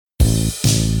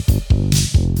I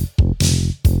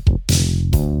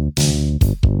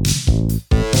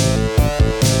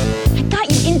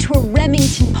got you into a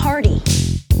Remington party.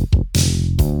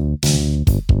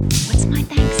 What's my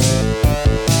thanks?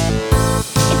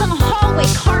 It's on the hallway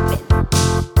carpet.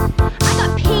 I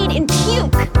got paid in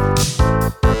puke.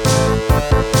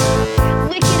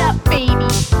 Lick it up, baby.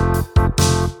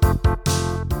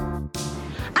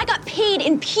 I got paid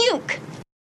in puke.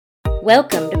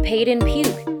 Welcome to Paid in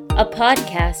Puke, a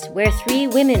podcast where three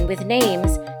women with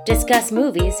names discuss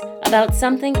movies about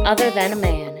something other than a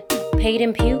man. Paid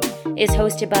in Puke is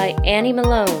hosted by Annie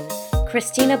Malone,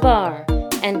 Christina Barr,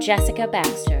 and Jessica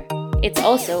Baxter. It's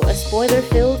also a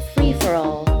spoiler-filled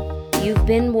free-for-all. You've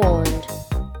been warned.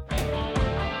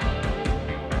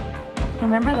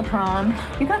 Remember the prom?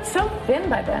 You got so thin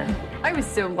by then. I was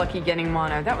so lucky getting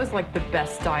mono. That was like the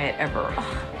best diet ever.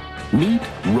 Meet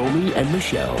Romy and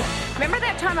Michele. Remember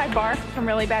that time I barfed from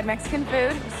really bad Mexican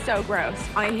food? It was so gross.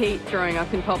 I hate throwing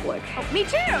up in public. Oh, me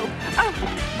too!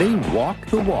 Oh. They walk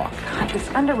the walk. God, this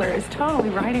underwear is totally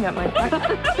riding up my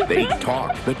butt. They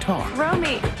talk the talk.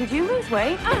 Romy, did you lose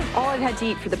weight? All I've had to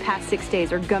eat for the past 6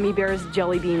 days are gummy bears,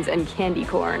 jelly beans, and candy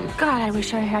corn. God, I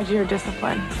wish I had your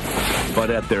discipline. But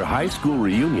at their high school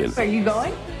reunion, Are you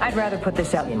going? I'd rather put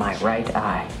this out in my right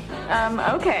eye.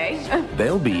 Okay.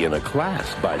 they'll be in a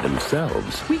class by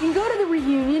themselves. We can go to the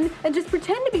reunion and just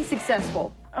pretend to be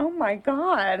successful. Oh my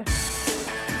God.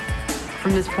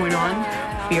 From this point on,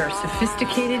 we are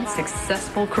sophisticated,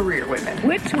 successful career women.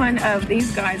 Which one of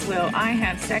these guys will I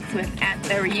have sex with at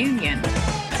the reunion?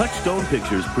 Touchstone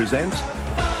Pictures presents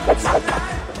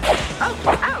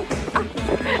Ow!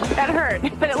 That hurt,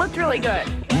 but it looked really good.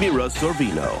 Mira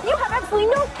Sorvino, You have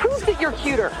absolutely no proof that you're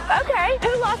cuter. Okay,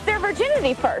 who lost their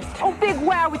virginity first? Oh, big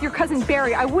wow with your cousin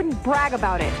Barry. I wouldn't brag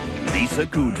about it. Lisa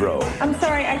Kudrow. I'm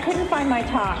sorry, I couldn't find my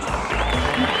top.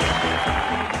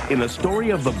 In a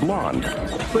story of the blonde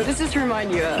What does this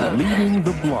remind you of? leading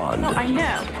the blonde. I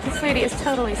know. This lady is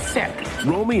totally sick.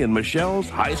 Romy and Michele's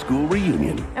high school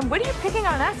reunion. And what are you picking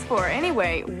on us for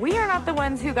anyway? We are not the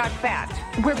ones who got fat.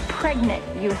 We're pregnant,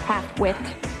 you half-wit.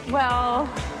 Well,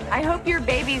 I hope your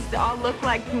babies all look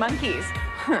like monkeys.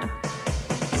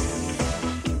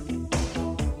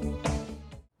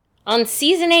 On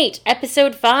Season 8,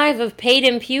 Episode 5 of Paid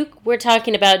in Puke, we're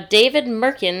talking about David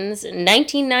Mirkin's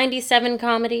 1997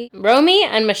 comedy, Romy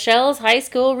and Michele's High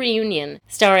School Reunion,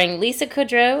 starring Lisa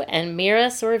Kudrow and Mira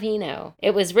Sorvino.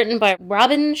 It was written by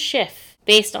Robin Schiff,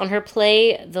 based on her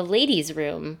play The Ladies'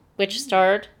 Room, which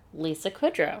starred Lisa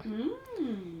Kudrow.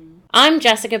 I'm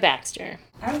Jessica Baxter.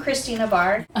 I'm Christina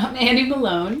Barr. I'm Annie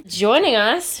Malone. Joining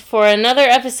us for another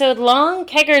episode-long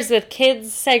Keggers with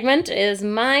Kids segment is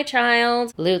my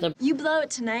child, Lula. You blow it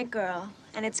tonight, girl.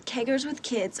 And it's Keggers with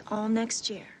Kids all next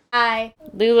year. Hi.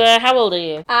 Lula, how old are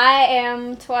you? I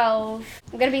am 12.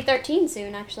 I'm gonna be 13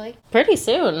 soon, actually. Pretty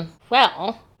soon.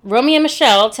 Well, Romy and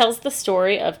Michele tells the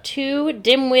story of two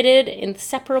dim-witted,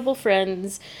 inseparable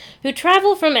friends who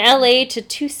travel from LA to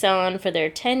Tucson for their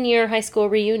 10-year high school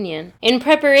reunion. In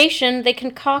preparation, they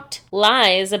concoct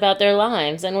lies about their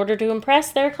lives in order to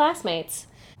impress their classmates.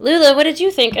 Lula, what did you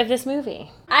think of this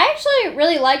movie? I actually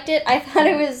really liked it. I thought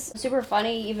it was super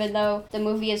funny, even though the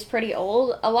movie is pretty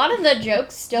old. A lot of the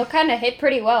jokes still kind of hit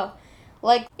pretty well.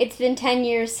 Like, it's been 10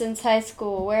 years since high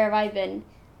school. Where have I been?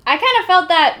 I kind of felt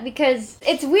that because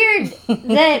it's weird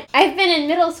that I've been in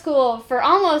middle school for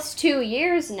almost 2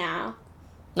 years now.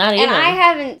 Not even. And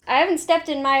I haven't stepped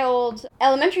in my old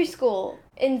elementary school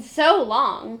in so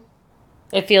long.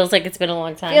 It feels like it's been a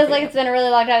long time. Feels like it's been a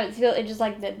really long time. It's just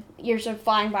like the years are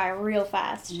flying by real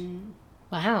fast.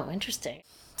 Wow, interesting.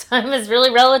 Time is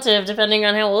really relative depending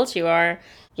on how old you are.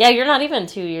 Yeah, you're not even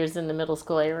 2 years into middle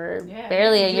school. You're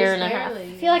barely a year and a half.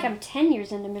 I feel like I'm 10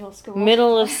 years into middle school.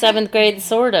 Middle of 7th grade,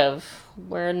 sort of.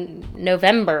 We're in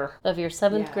November of your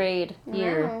 7th grade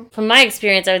year. Wow. From my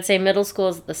experience, I would say middle school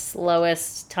is the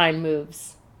slowest time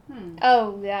moves.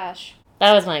 Oh, gosh.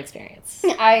 That was my experience.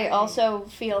 I also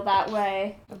feel that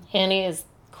way. Annie is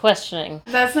questioning.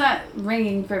 That's not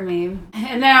ringing for me.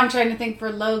 And now I'm trying to think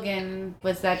for Logan,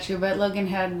 was that true? But Logan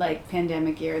had like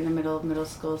pandemic year in the middle of middle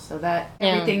school, so that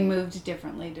everything moved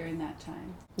differently during that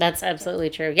time. That's absolutely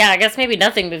true. Yeah, I guess maybe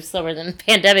nothing moves slower than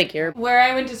pandemic year. Where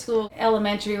I went to school,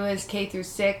 elementary was K through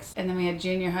 6, and then we had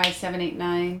junior high 7, 8,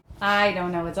 9. I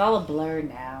don't know. It's all a blur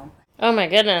now. Oh my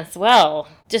goodness. Well,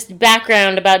 just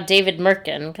background about David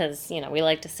Mirkin, because, we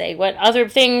like to say what other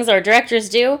things our directors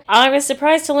do. I was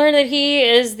surprised to learn that he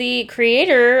is the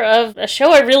creator of a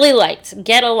show I really liked,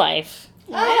 Get a Life.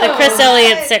 The Chris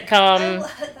Elliott sitcom,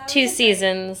 2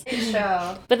 seasons.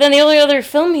 Show. But then the only other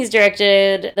film he's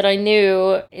directed that I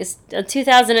knew is a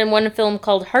 2001 film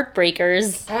called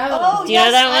Heartbreakers. Oh, Do you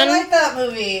know that I one? like that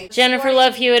movie. Jennifer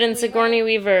Love Hewitt and Sigourney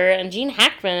Weaver and Gene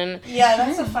Hackman. Yeah,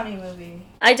 that's a funny movie.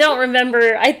 I don't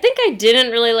remember. I think I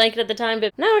didn't really like it at the time,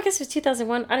 but no, I guess it was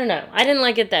 2001. I don't know. I didn't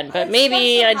like it then, but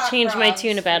maybe I'd change my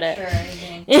tune about it. Sure,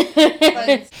 but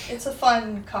it's a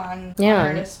fun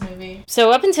artist movie.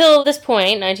 So up until this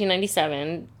point,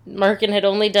 1997, Mirkin had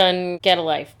only done Get a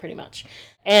Life, pretty much.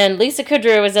 And Lisa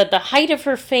Kudrow was at the height of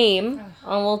her fame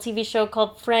on a little TV show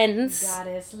called Friends.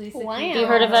 Goddess, Lisa. Wow. Kudrow. Have you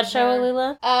heard of that show,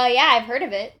 Lula? Yeah, I've heard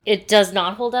of it. It does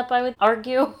not hold up, I would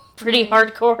argue. Pretty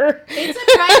hardcore. It's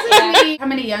surprising me how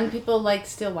many young people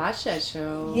still watch that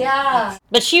show. Yeah.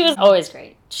 But she was always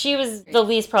great. She was the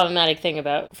least problematic thing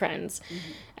about Friends.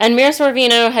 And Mira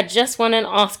Sorvino had just won an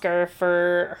Oscar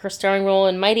for her starring role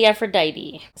in Mighty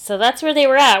Aphrodite. So that's where they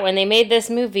were at when they made this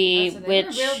movie, So they which...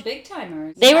 were real big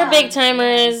timers. They were big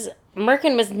timers.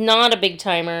 Mirkin was not a big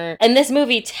timer. And this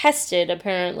movie tested,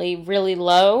 apparently, really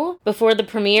low before the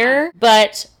premiere.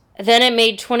 But then it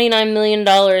made $29 million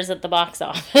at the box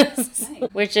office,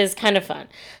 which is kind of fun.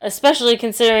 Especially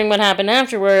considering what happened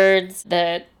afterwards,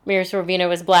 that Mira Sorvino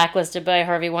was blacklisted by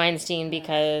Harvey Weinstein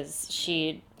because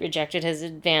she rejected his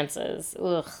advances.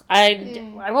 Ugh.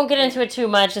 I won't get into it too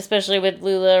much, especially with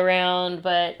Lula around,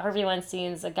 but Harvey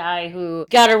Weinstein's a guy who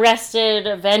got arrested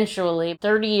eventually,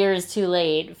 30 years too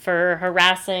late, for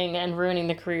harassing and ruining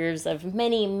the careers of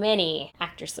many, many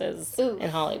actresses in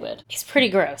Hollywood. He's pretty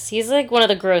gross. He's like one of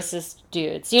the grossest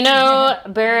dudes. You know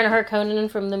Baron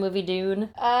Harkonnen from the movie Dune?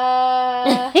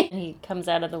 He comes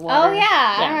out of the water. Oh, yeah.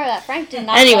 I remember that. Frank did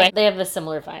not. Anyway, they have a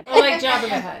similar vibe. I like Jabba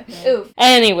the Hutt. Oof.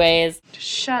 Anyways.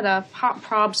 Shut up. Hot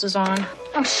probs is on.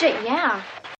 Oh shit, yeah.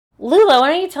 Lula,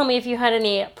 why don't you tell me if you had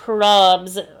any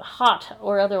probs, hot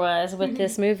or otherwise, with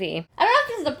this movie? I don't know if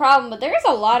this is the problem, but there's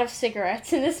a lot of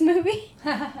cigarettes in this movie.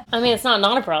 I mean, it's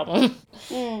not a problem.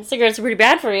 Cigarettes are pretty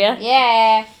bad for you.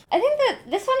 Yeah. I think that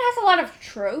this one has a lot of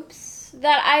tropes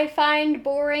that I find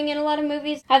boring in a lot of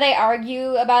movies. How they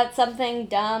argue about something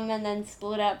dumb and then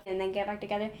split up and then get back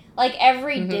together. Like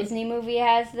every Disney movie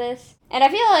has this. And I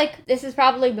feel like this is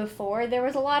probably before there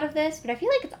was a lot of this, but I feel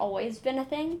like it's always been a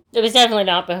thing. It was definitely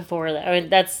not before that. I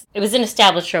mean, it was an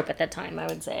established trope at that time, I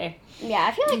would say. Yeah,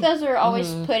 I feel like those were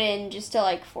always put in just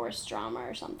to force drama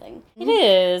or something. It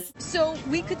is. So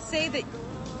we could say that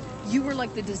you were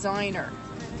like the designer.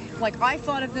 Like I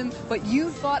thought of them, but you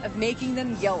thought of making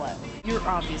them yellow. You're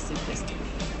obviously pissed at me.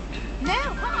 No,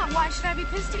 come on. Why should I be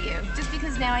pissed at you? Just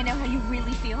because now I know how you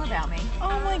really feel about me.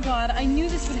 Oh my god, I knew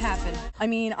this would happen. I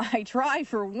mean, I try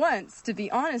for once to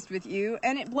be honest with you,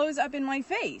 and it blows up in my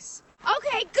face.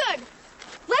 Okay, good.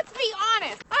 Let's be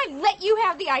honest. I let you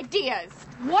have the ideas.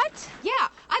 What? Yeah,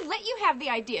 I let you have the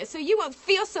ideas so you won't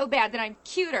feel so bad that I'm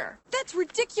cuter. That's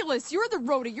ridiculous. You're the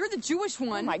Rhoda. You're the Jewish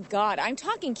one. Oh my god, I'm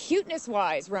talking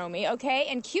cuteness-wise, Romy, okay?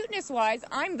 And cuteness-wise,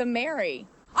 I'm the Mary.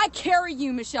 I carry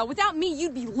you, Michelle. Without me,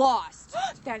 you'd be lost.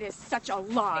 That is such a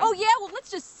lie. Oh yeah? Well,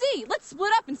 let's just see. Let's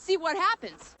split up and see what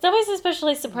happens. It's always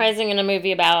especially surprising in a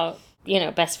movie about,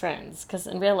 best friends. Because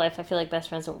in real life, I feel like best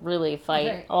friends don't really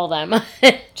fight all that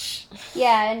much.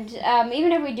 Yeah, and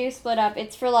even if we do split up,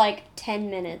 it's for 10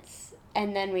 minutes,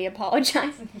 and then we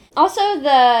apologize. Also,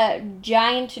 the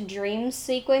giant dream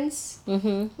sequence,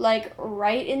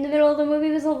 right in the middle of the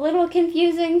movie was a little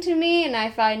confusing to me, and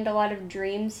I find a lot of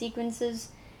dream sequences.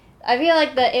 I feel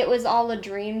like the "it was all a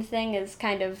dream" thing is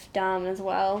kind of dumb as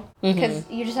well, because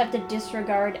you just have to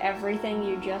disregard everything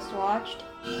you just watched.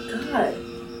 God.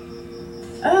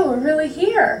 Oh, we're really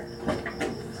here.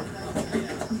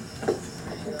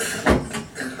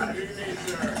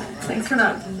 Thanks for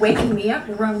not waking me up,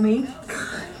 Romy.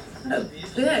 What a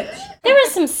bitch. There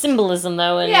was some symbolism,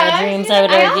 though, in the dreams, I would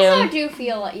argue. I also do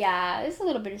feel there's a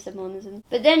little bit of symbolism.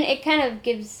 But then it kind of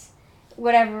gives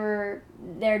whatever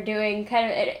they're doing kind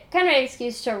of an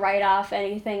excuse to write off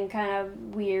anything kind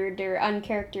of weird or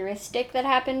uncharacteristic that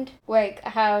happened. Like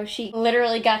how she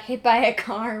literally got hit by a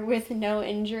car with no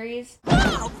injuries.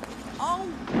 Oh!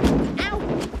 Oh! Ow!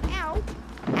 Ow!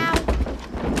 Ow!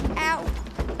 Ow!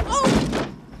 Oh!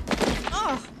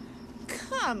 Oh!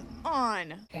 Come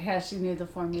on! How she knew the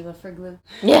formula for glue.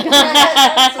 Yeah.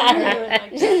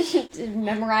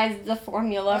 Memorize the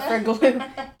formula for glue.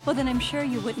 Well, then I'm sure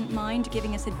you wouldn't mind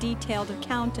giving us a detailed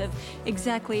account of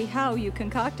exactly how you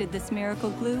concocted this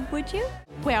miracle glue, would you?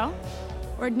 Well,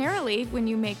 ordinarily, when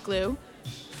you make glue,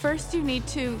 first you need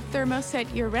to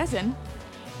thermoset your resin,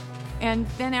 and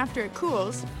then after it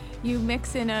cools, you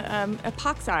mix in a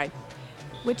epoxide.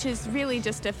 which is really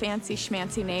just a fancy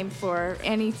schmancy name for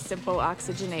any simple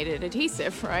oxygenated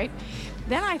adhesive, right?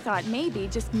 Then I thought maybe,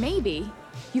 just maybe,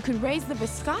 you could raise the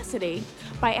viscosity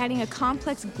by adding a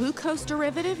complex glucose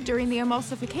derivative during the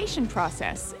emulsification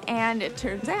process. And it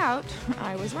turns out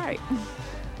I was right.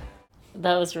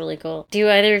 That was really cool. Do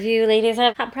either of you ladies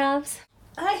have hot props?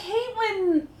 I hate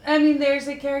when, there's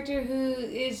a character who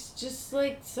is just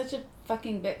like such a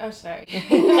fucking bitch. Oh, sorry. That's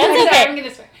okay. Sorry, I'm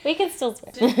gonna swear. We can still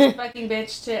swear. Just a fucking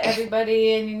bitch to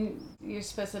everybody, and you're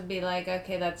supposed to be like,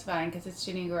 okay, that's fine, because it's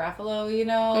Ginny Garofalo, you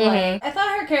know? Mm-hmm. Like, I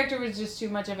thought her character was just too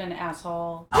much of an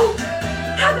asshole. Oh,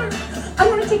 Heather, I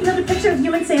want to take another picture of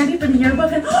you and Sandy for the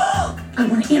yearbook, and I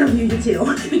want to interview you two,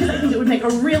 because I think it would make a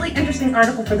really interesting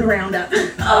article for the Roundup.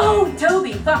 Oh,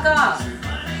 Toby, fuck off.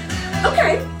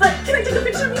 Okay, but can I take a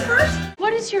picture of you first?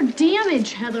 What is your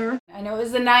damage, Heather? I know it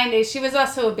was the 90s. She was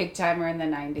also a big timer in the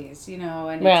 90s, you know,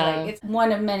 and it's like, it's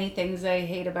one of many things I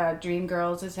hate about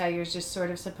Dreamgirls is how you're just sort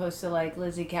of supposed to like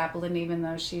Lizzie Kaplan, even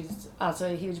though she's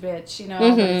also a huge bitch, you know,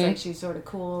 but it's like she's sort of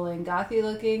cool and gothy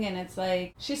looking, and it's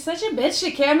like, she's such a bitch to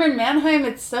Cameron Manheim,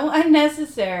 it's so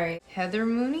unnecessary. Heather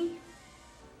Mooney?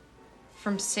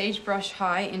 From Sagebrush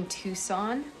High in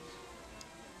Tucson?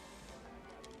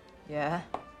 Yeah?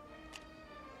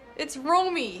 It's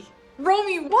Romy!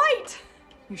 Romy White!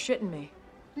 You're shitting me.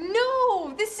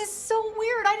 No! This is so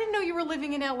weird. I didn't know you were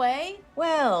living in LA.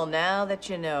 Well, now that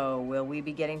you know, will we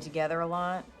be getting together a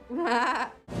lot?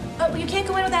 Oh, you can't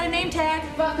go in without a name tag.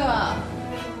 Fuck off.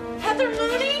 Heather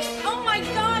Mooney? Oh my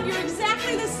god, you're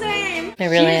exactly the same. It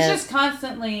really She's is. just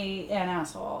constantly an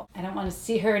asshole. I don't want to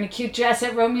see her in a cute dress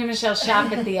at Romy and Michele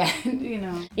shop at the end, you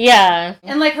know. Yeah.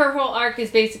 And like her whole arc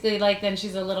is basically like then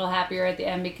she's a little happier at the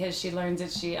end because she learns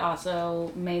that she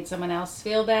also made someone else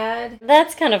feel bad.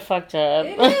 That's kind of fucked up.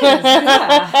 It is,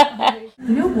 yeah.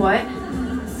 You know what?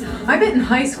 I bet in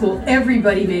high school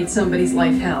everybody made somebody's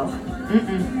life hell.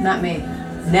 Not me.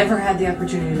 Never had the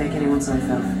opportunity to make anyone's life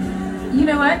hell. You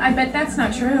know what? I bet that's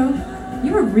not true.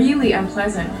 You were really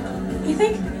unpleasant. You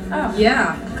think? Oh.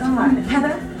 Yeah. God.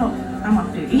 Heather? Oh, I'm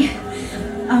off duty.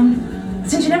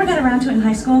 Since you never got around to it in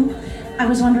high school, I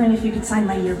was wondering if you could sign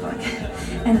my yearbook.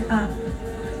 And,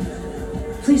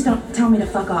 please don't tell me to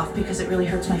fuck off because it really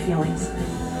hurts my feelings.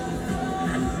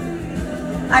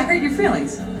 I hurt your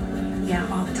feelings. Yeah,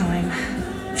 all the time.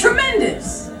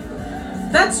 Tremendous!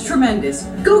 That's tremendous.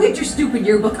 Go get your stupid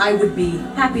yearbook. I would be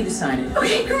happy to sign it.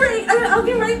 Okay, great. I'll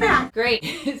be right back.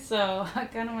 Great. So I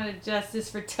kind of wanted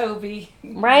justice for Toby.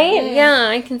 Right? Yeah,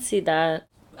 I can see that.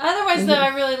 Otherwise, though,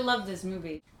 I really love this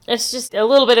movie. It's just a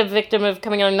little bit of victim of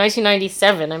coming out in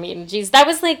 1997. I mean, geez, that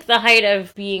was like the height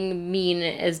of being mean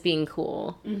as being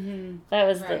cool. Mm-hmm. That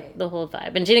was the whole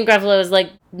vibe. And Ginny Garofalo is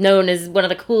like known as one of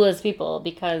the coolest people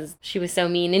because she was so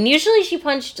mean. And usually she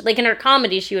punched, like in her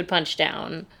comedy, she would punch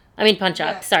down. I mean, punch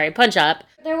up. Yeah. Sorry, punch up.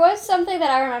 There was something that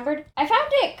I remembered. I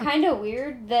found it kind of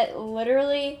weird that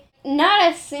literally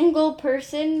not a single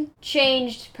person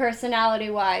changed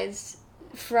personality-wise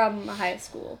from high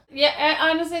school. Yeah, I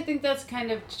honestly think that's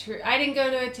kind of true. I didn't go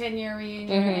to a 10-year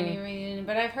reunion or any reunion,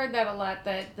 but I've heard that a lot,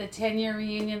 that the 10-year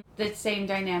reunion, the same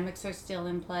dynamics are still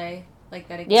in play. Like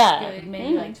that it gets good,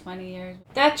 maybe like 20 years.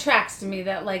 That tracks to me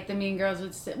that like the Mean Girls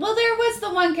would still... Well, there was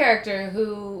the one character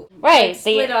who like,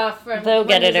 split off from...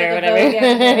 Vogue-It or whatever.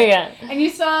 Yeah. And you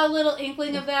saw a little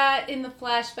inkling of that in the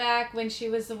flashback when she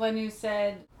was the one who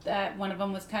said that one of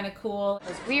them was kind of cool.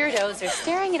 Those weirdos are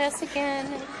staring at us again.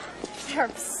 They're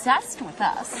obsessed with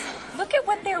us. Look at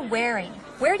what they're wearing.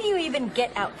 Where do you even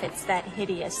get outfits that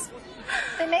hideous?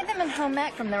 They made them in home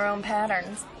ec from their own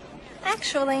patterns.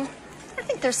 Actually, I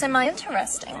think they're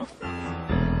semi-interesting.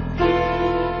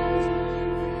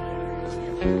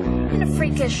 In a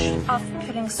freakish,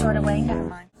 off-putting sort of way. Never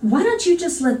mind. Why don't you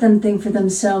just let them think for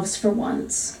themselves for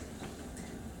once?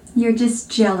 You're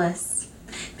just jealous.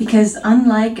 Because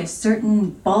unlike a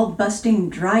certain ball-busting,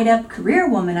 dried-up career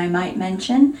woman I might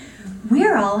mention,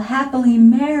 we're all happily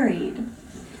married.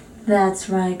 That's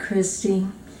right, Christy.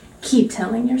 Keep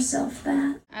telling yourself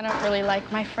that. I don't really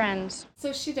like my friends.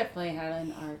 So she definitely had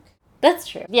an arc. That's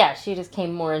true. Yeah, she just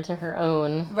came more into her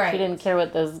own. Right. She didn't care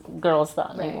what those girls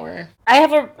thought anymore. I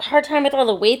have a hard time with all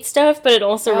the weight stuff, but it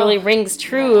also really rings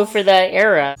true for the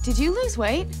era. Did you lose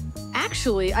weight?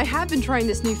 Actually, I have been trying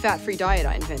this new fat-free diet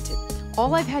I invented.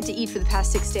 All I've had to eat for the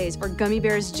past 6 days are gummy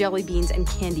bears, jelly beans, and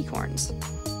candy corns.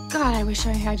 God, I wish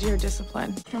I had your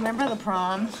discipline. Remember the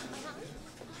prom?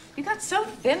 You got so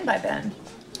thin by then.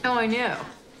 Oh, I know.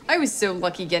 I was so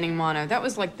lucky getting mono. That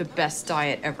was like the best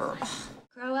diet ever.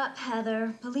 Grow up,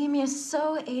 Heather. Bulimia is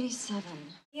so 87.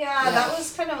 Yeah, that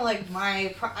was kind of like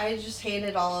I just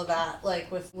hated all of that,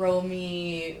 like with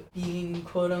Romy being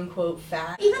quote-unquote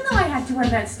fat. Even though I had to wear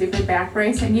that stupid back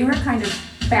brace and you were kind of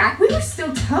fat, we were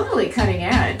still totally cutting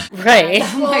edge. Right.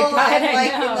 Oh my God, I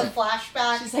like know. in the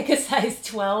flashback. She's like a size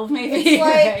 12 maybe. It's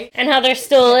like, right? And how they're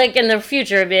still, like, in the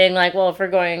future being like, well, if we're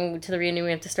going to the reunion,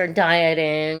 we have to start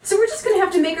dieting. So we're just gonna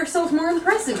have to make ourselves more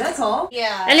impressive, that's all.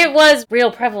 Yeah. And it was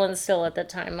real prevalent still at the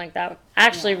time. Like, that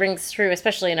actually rings true,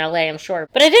 especially in LA, I'm sure.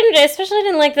 But I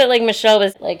didn't like that, like, Michele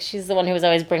was, like, she's the one who was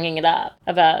always bringing it up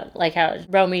about, like, how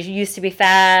Romy used to be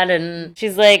fat, and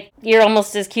she's like, you're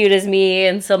almost as cute as me,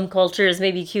 and some cultures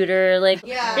maybe cuter. Like,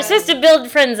 you're supposed to build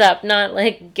friends up, not,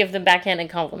 like, give them backhanded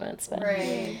compliments. But.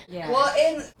 Right. Yeah. Well,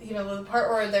 in, the part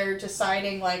where they're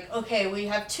deciding, like, okay, we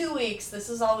have 2 weeks, this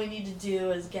is all we need to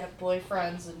do is get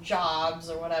boyfriends and jobs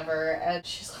or whatever, and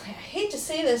she's like, I hate to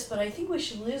say this, but I think we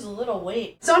should lose a little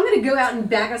weight. So I'm gonna go out and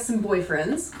bag us some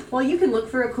boyfriends while you can look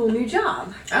for a cool new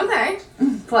job. Okay.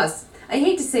 Plus, I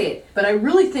hate to say it, but I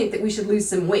really think that we should lose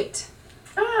some weight.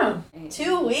 Oh.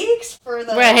 2 weeks for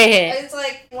the... Right. It's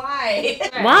like, why?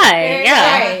 Why?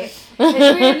 Yeah. Right.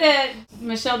 It's weird that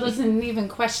Michele doesn't even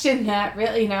question that,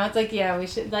 really, it's like, yeah, we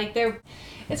should, like,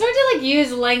 it's hard to, like,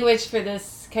 use language for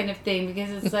this kind of thing,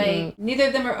 because it's like, neither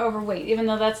of them are overweight, even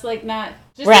though that's, like, not,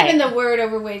 just even the word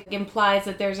overweight implies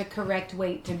that there's a correct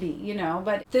weight to be,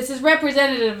 but this is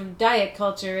representative of diet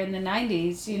culture in the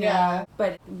 90s, you know,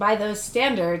 but by those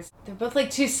standards, they're both, like,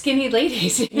 two skinny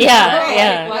ladies.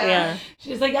 Yeah.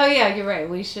 She's like, oh yeah, you're right,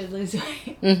 we should lose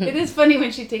weight. It is funny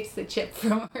when she takes the chip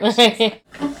from her. She's like,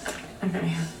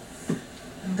 Okay.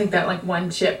 I think that, like,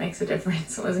 one chip makes a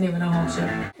difference. It wasn't even a whole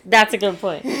chip. That's a good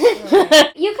point. You kind of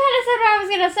said what I was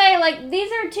going to say. Like,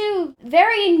 these are two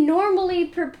very normally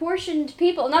proportioned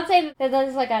people. Not saying that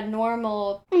that's, like, a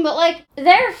normal... But, like,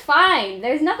 they're fine.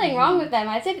 There's nothing wrong with them.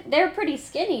 I'd say they're pretty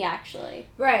skinny, actually.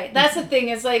 Right. That's the thing.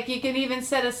 Is like, you can even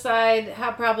set aside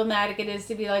how problematic it is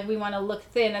to be like, we want to look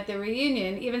thin at the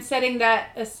reunion. Even setting that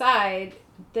aside...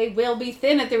 They will be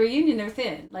thin at the reunion. They're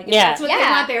thin. Like, if that's what they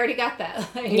want, they already got that.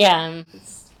 Like,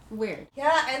 it's weird.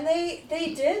 Yeah, and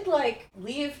they did, like,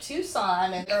 leave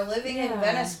Tucson and they're living in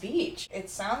Venice Beach. It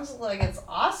sounds like it's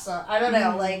awesome. I don't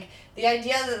know, like, the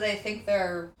idea that they think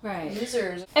they're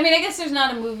losers. I mean, I guess there's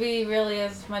not a movie really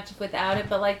as much without it,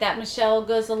 but, like, that Michele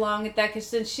goes along with that, because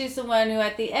since she's the one who,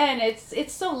 at the end,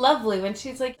 it's so lovely when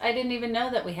she's like, I didn't even know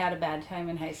that we had a bad time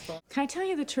in high school. Can I tell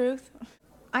you the truth?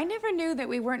 I never knew that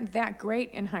we weren't that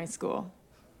great in high school.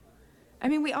 I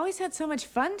mean, we always had so much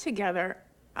fun together.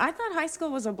 I thought high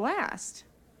school was a blast.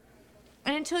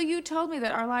 And until you told me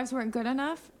that our lives weren't good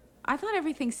enough, I thought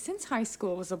everything since high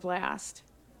school was a blast.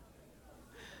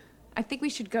 I think we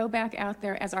should go back out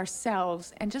there as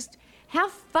ourselves and just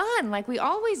have fun like we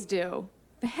always do.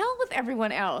 The hell with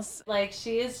everyone else. Like,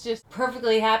 she is just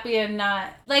perfectly happy and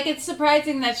not... Like, it's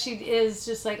surprising that she is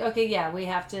just like, okay, yeah, we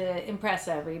have to impress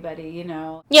everybody,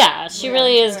 Yeah, she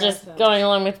really is just going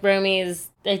along with Romy's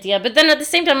idea. But then at the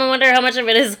same time, I wonder how much of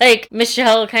it is, like,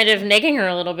 Michele kind of nagging her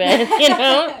a little bit,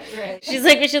 Right. She's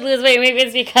like, we should lose weight. Maybe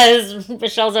it's because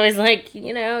Michelle's always like,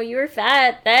 you were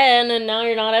fat then, and now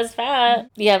you're not as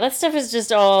fat. Yeah, that stuff is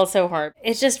just all so hard.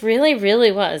 It just really,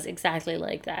 really was exactly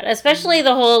like that. Especially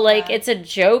the whole, like, it's a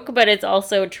joke, but it's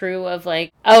also true of,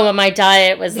 like, oh, my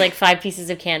diet was, like, 5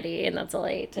 pieces of candy, and that's all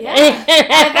I ate today. Yeah.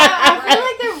 I feel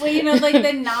like like,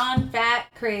 the non-fat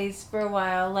craze for a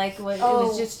while, like, it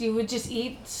was just, you would just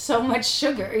eat so much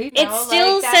sugar. It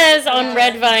still like says on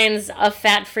Red Vines a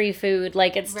fat-free food.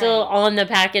 Like, it's still on the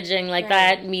packaging. Like,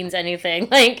 that means anything.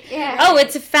 Like, oh,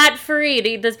 it's fat-free to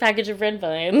eat this package of Red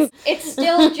Vines. It's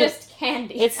still just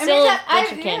candy. It's still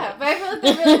candy. Yeah, but I feel like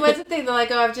there really was a thing. They're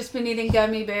like, oh, I've just been eating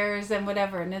gummy bears and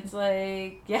whatever. And it's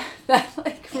like, yeah, that,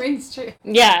 like, rings true.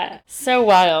 Yeah, so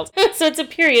wild. So it's a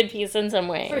period piece in some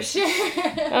way. For sure.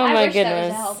 Oh, my I wish goodness. that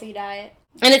was a healthy diet.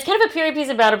 And it's kind of a period piece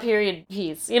about a period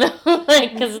piece,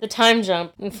 like, because the time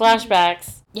jump and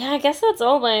flashbacks. Yeah, I guess that's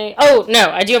all my... Oh, no,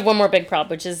 I do have one more big problem,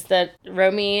 which is that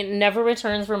Romy never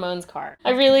returns Ramon's car.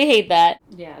 I really hate that.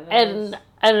 Yeah, and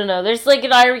I don't know. There's, like,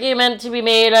 an argument to be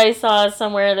made. I saw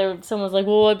somewhere someone was like,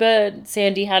 well, I bet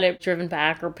Sandy had it driven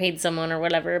back or paid someone or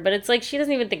whatever. But it's like, she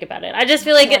doesn't even think about it. I just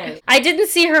feel like I didn't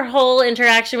see her whole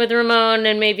interaction with Ramon,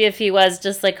 and maybe if he was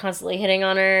just, like, constantly hitting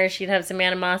on her, she'd have some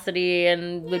animosity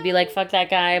and would be like, fuck that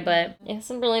guy. But yeah,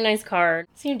 some really nice car.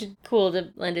 Seemed cool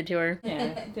to lend it to her.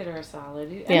 Yeah, did her a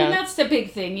solid. I mean, that's the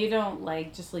big thing. You don't,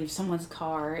 like, just leave someone's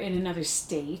car in another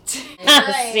state.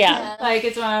 Yeah. Like,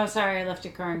 it's when I was sorry I left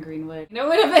your car in Greenwood.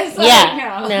 would have been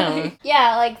like, no.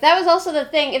 Yeah, like, that was also the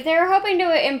thing. If they were hoping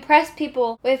to impress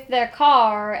people with their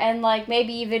car and, like,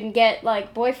 maybe even get,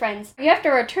 like, boyfriends, you have to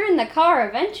return the car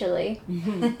eventually.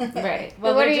 Right.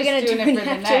 Well, what are you going to do when you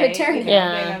have to return it?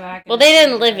 Yeah. Well, they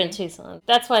didn't live in Tucson.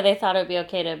 That's why they thought it would be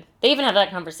okay to... They even have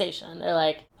that conversation. They're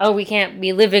like, oh, we can't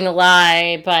be living a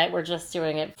lie, but we're just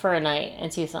doing it for a night in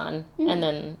Tucson. Mm-hmm. And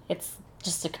then it's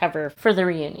just a cover for the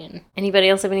reunion. Anybody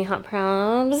else have any hot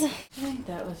probs? I think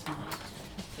that was fine.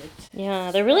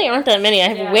 Yeah, there really aren't that many. I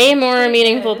have way more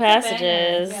meaningful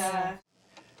passages. Yeah.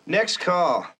 Next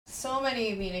call. So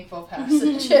many meaningful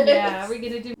passages. Yeah, are we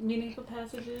going to do meaningful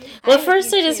passages? Well,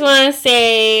 first I just want to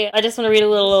say, I just want to read a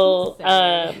little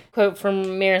quote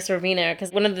from Mira Sorvino,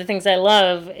 because one of the things I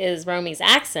love is Romy's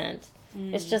accent.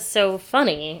 It's just so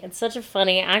funny. It's such a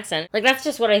funny accent. Like, that's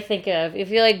just what I think of. If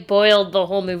you, like, boiled the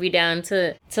whole movie down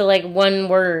to like, one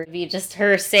word, be just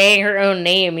her saying her own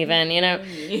name, even, you know?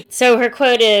 So her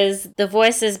quote is, "The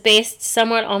voice is based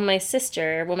somewhat on my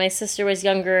sister. When my sister was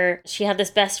younger, she had this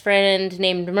best friend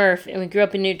named Murph, and we grew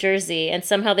up in New Jersey, and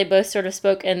somehow they both sort of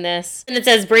spoke in this." And it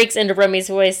says, breaks into Romy's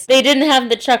voice. They didn't have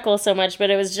the chuckle so much, but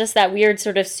it was just that weird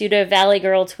sort of pseudo-Valley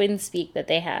Girl twin speak that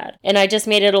they had. And I just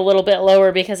made it a little bit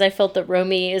lower because I felt that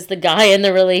Romy is the guy in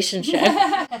the relationship.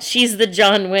 She's the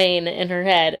John Wayne in her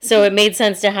head. So it made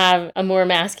sense to have a more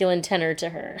masculine tenor to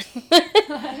her.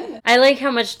 I like how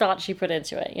much thought she put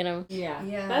into it, you know? Yeah.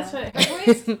 That's what her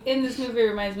voice in this movie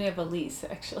reminds me of Elise,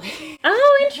 actually.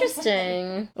 Oh,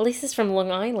 interesting. Elise is from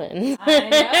Long Island.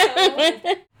 I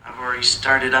know. I've already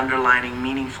started underlining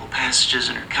meaningful passages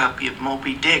in her copy of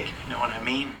Moby Dick, if you know what I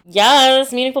mean.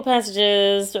 Yes, meaningful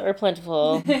passages are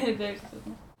plentiful.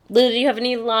 Lula, do you have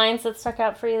any lines that stuck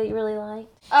out for you that you really liked?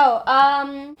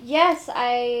 Oh, yes,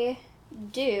 I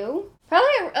do. Probably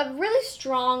a really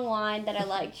strong line that I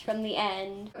liked from the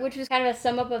end, which was kind of a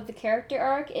sum up of the character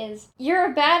arc, is, "You're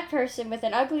a bad person with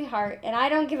an ugly heart, and I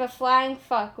don't give a flying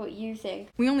fuck what you think."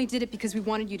 We only did it because we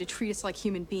wanted you to treat us like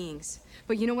human beings.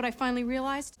 But you know what I finally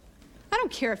realized? I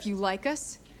don't care if you like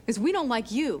us, because we don't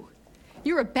like you.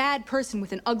 You're a bad person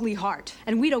with an ugly heart,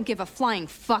 and we don't give a flying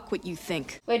fuck what you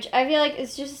think. Which I feel like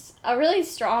is just a really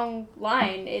strong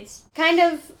line. It's kind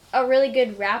of a really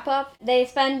good wrap-up. They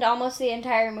spend almost the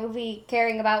entire movie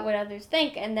caring about what others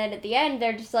think, and then at the end,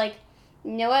 they're just like,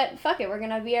 you know what? Fuck it, we're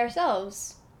gonna be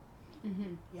ourselves.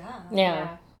 Mm-hmm.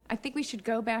 Yeah. I think we should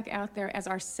go back out there as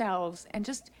ourselves and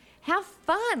just have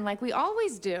fun like we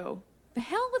always do. The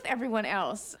hell with everyone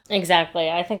else. Exactly.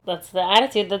 I think that's the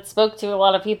attitude that spoke to a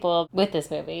lot of people with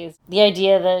this movie. Is the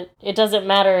idea that it doesn't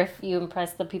matter if you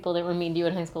impress the people that were mean to you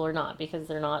in high school or not, because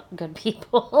they're not good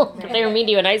people. If they were mean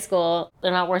to you in high school,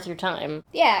 they're not worth your time.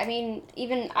 Yeah, I mean,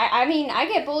 I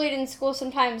get bullied in school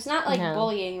sometimes. Not like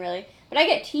bullying, really. But I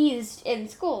get teased in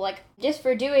school, like, just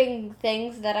for doing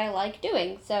things that I like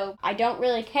doing. So I don't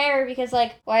really care because,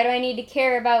 like, why do I need to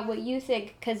care about what you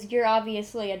think? Because you're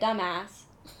obviously a dumbass.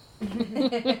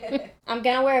 I'm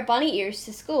gonna wear bunny ears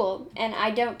to school, and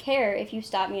I don't care if you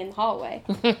stop me in the hallway.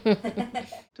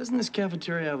 Doesn't this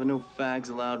cafeteria have a no fags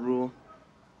allowed rule?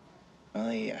 Oh,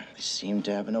 yeah. They seem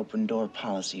to have an open door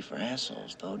policy for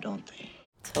assholes, though, don't they?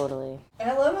 Totally.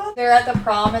 And I love how they're at the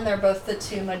prom and they're both the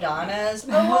two Madonnas.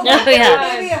 Oh,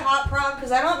 yeah. Maybe a hot prom,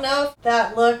 because I don't know if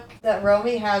that look that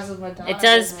Romy has with Madonna. It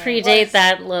does predate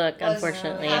that look,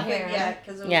 unfortunately.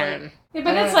 Yeah,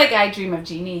 but it's like I Dream of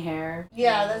Jeannie hair.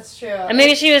 Yeah, that's true. And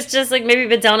maybe she was just like, maybe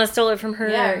Madonna stole it from her,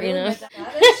 you know?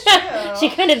 That is true.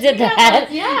 She kind of did that.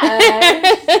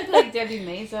 Yeah. Like Debbie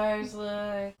Mazar's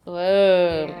look.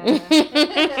 Whoa.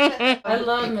 Yeah. I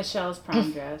love Michelle's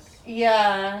prom dress.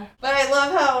 Yeah. But I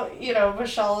love how,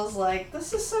 Michelle is like,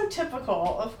 this is so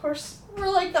typical. Of course, we're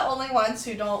like the only ones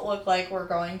who don't look like we're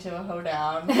going to a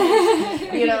hoedown.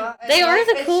 They are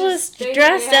the coolest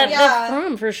dressed at the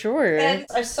prom, for sure. And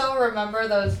I so remember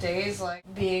those days, like,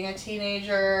 being a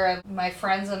teenager, and my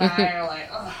friends and I are like,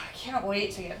 oh, I can't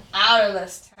wait to get out of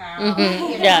this town.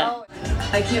 Mm-hmm. Yeah.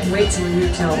 I can't wait till we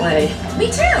move to LA.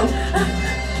 Me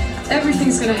too!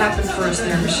 Everything's gonna happen for us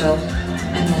there, Michelle.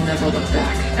 And we'll never look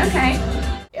back.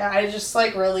 Okay. Yeah, I just,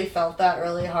 like, really felt that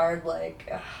really hard, like,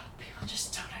 people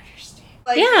just don't understand.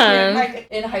 Like, yeah.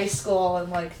 In high school and,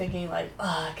 like, thinking, like,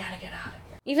 I gotta get out of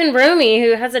here. Even Romy,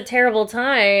 who has a terrible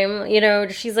time,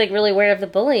 she's, like, really aware of the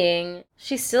bullying.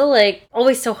 she's still, like,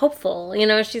 always so hopeful. You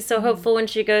know, she's so hopeful when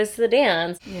she goes to the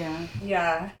dance. Yeah.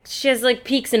 Yeah. She has, like,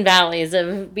 peaks and valleys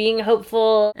of being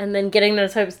hopeful and then getting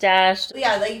those hopes dashed.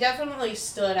 Yeah, they definitely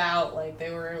stood out. Like, they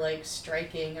were, like,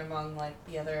 striking among, like,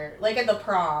 the other... Like, at the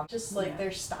prom. Just, like,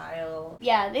 their style.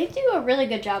 Yeah, they do a really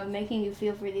good job of making you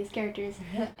feel for these characters.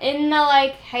 In the,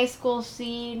 like, high school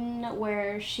scene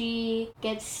where she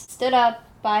gets stood up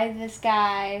by this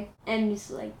guy and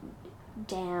is like,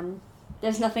 damn,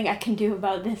 there's nothing I can do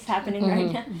about this happening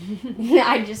right now.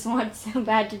 I just want so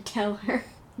bad to tell her.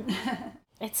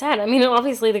 It's sad. I mean,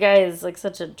 obviously the guy is, like,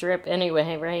 such a drip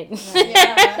anyway, right?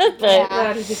 Yeah. But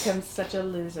God, he becomes such a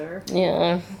loser.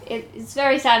 Yeah. It's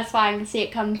very satisfying to see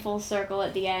it come full circle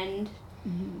at the end.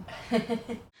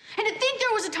 And to think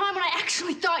there was a time when I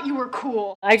actually thought you were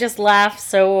cool. I just laughed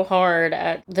so hard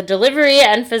at the delivery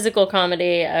and physical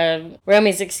comedy of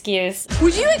Romy's excuse.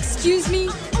 Would you excuse me?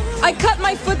 I cut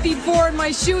my foot before and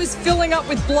my shoe is filling up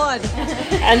with blood.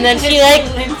 And then she, like,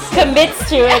 commits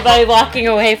to it by walking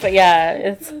away. But yeah,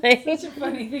 it's like... Such a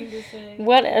funny thing to say.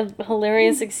 What a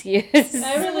hilarious excuse.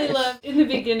 I really love in the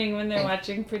beginning when they're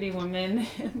watching Pretty Woman.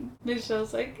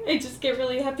 Michelle's like, I just get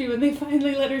really happy when they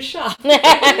finally let her shop.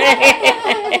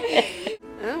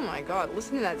 Oh my god,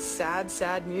 listen to that sad,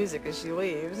 sad music as she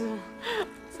leaves.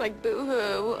 It's like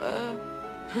boo-hoo.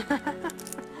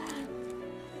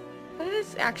 But it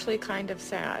is actually kind of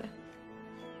sad.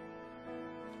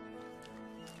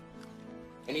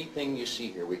 Anything you see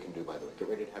here we can do, by the way. Get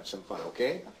ready to have some fun,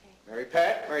 okay? Mary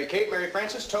Pat, Mary Kate, Mary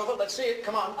Frances, Tova, let's see it.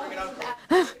 Come on, bring it on.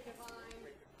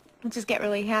 I just get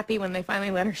really happy when they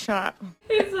finally let her shop.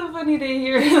 It's so funny to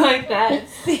hear like that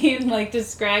scene like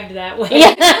described that way.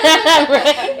 Yeah,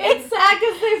 right. It's sad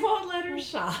because they won't let her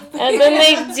shop. And then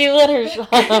they do let her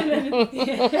shop.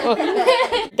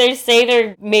 They say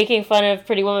they're making fun of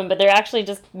Pretty Woman, but they're actually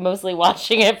just mostly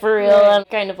watching it for real and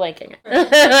kind of liking it.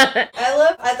 I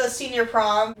love at the senior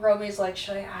prom, Romy's like,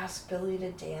 should I ask Billy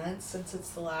to dance since it's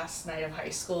the last night of high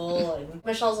school? And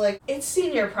Michelle's like, it's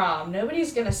senior prom.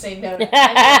 Nobody's going to say no to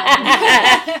anyone.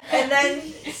 And then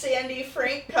Sandy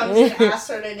Frank comes and asks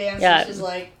her to dance, and she's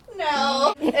like,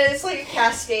 no. And it's like a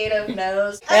cascade of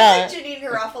no's. I like Janine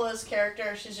Garofalo's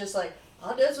character. She's just like,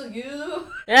 I'll dance with you.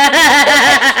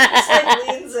 Just like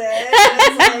leans in.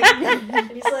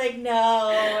 And he's like,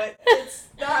 no, it's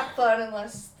not fun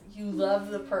unless you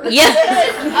love the person. Yeah.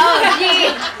 Oh,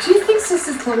 gee. She thinks this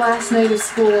is the last night of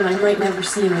school and I might never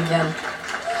see him again.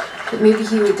 But maybe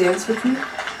he would dance with me?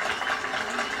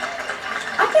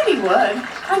 I think he would.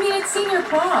 I mean, it's senior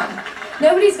prom.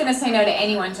 Nobody's gonna say no to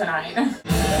anyone tonight.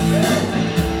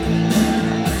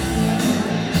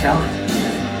 Michelle,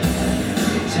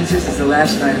 since this is the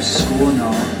last night of school and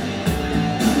all,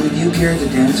 would you care to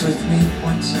dance with me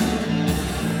once?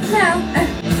 No.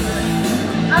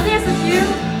 I'll dance with you.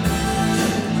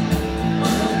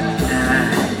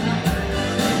 Nah.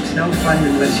 It's no fun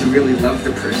unless you really love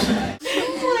the person.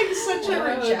 Such a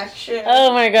rejection.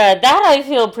 Oh my god, that I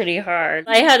feel pretty hard.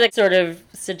 I had a sort of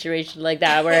situation like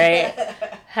that where I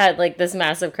had like this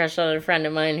massive crush on a friend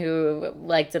of mine who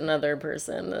liked another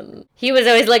person, and he was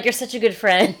always like, you're such a good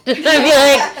friend. I'd be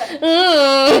like,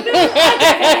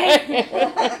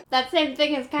 That same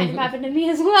thing has kind of happened to me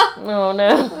as well. Oh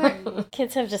no.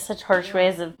 Kids have just such harsh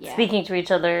ways of speaking to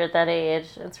each other at that age.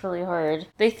 It's really hard.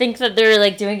 They think that they're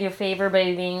like doing you a favor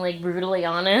by being like brutally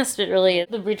honest, but really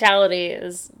the brutality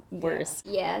is worse.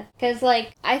 Yeah, because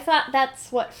like I thought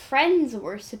that's what friends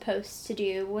were supposed to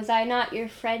do. Was I not your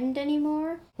friend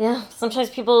anymore? Yeah, sometimes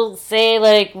people say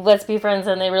like, let's be friends,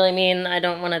 and they really mean I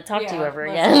don't want to talk to you ever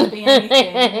again. Be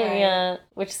anything, right? Yeah,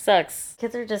 which sucks.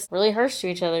 Kids are just really harsh to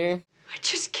each other. I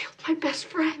just killed my best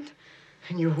friend.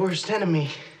 And your worst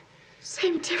enemy.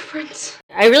 Same difference.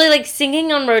 I really like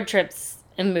singing on road trips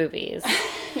in movies.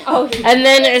 Oh, yeah. And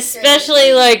then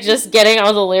especially like just getting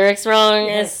all the lyrics wrong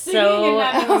is so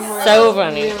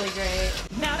funny. Really great.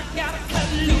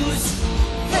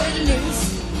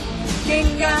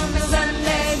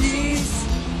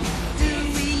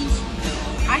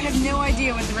 I have no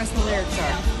idea what the rest of the lyrics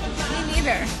are. Me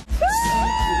neither.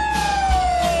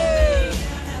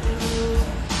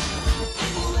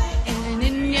 And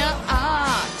in your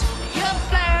art, you're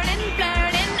flirting,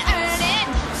 earning.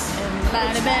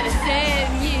 Somebody better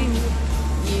save you.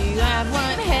 You have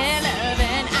one hell of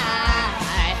an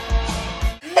eye.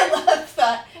 I love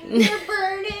that. You're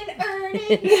burning,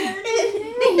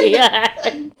 earning. Yeah.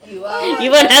 You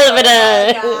one hell of an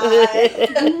eye.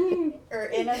 Or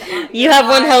in an eye. You have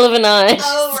one hell of an eye.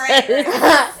 Oh, right.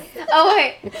 Oh,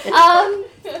 wait.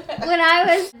 When I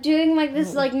was doing like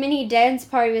this like mini dance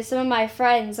party with some of my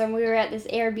friends and we were at this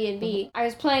Airbnb, I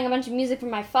was playing a bunch of music from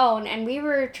my phone and we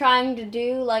were trying to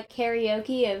do like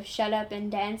karaoke of Shut Up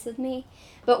and Dance With Me,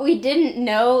 but we didn't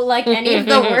know like any of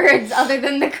the words other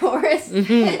than the chorus.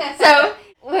 So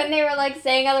when they were like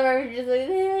saying other words, we were just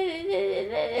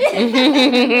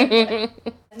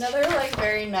like Another like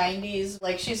very 90s,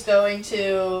 like she's going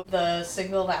to the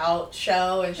Singled Out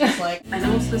show and she's like, I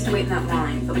know I'm supposed to wait in that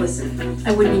line, but listen,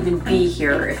 I wouldn't even be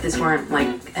here if this weren't like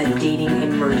a dating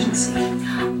emergency.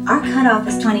 Our cutoff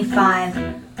is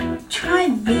 25. Try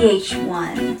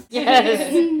VH1.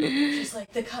 Yes. She's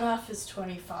like, the cutoff is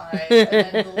 25. And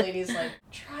then the lady's like,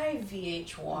 try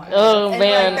VH1. Oh, and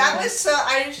man. Like, that was so,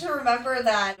 I just remember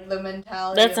that, the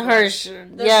mentality. That's harsh.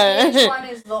 The Yeah.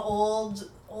 VH1 is the old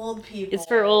people. It's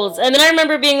for olds. And then I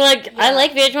remember being like, I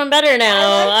like VH1 better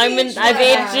now. I've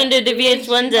aged into the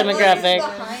VH1 demographic.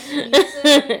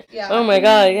 Yeah. Oh my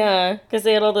god, yeah. Because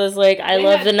they had all those, like, I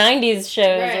love the 90s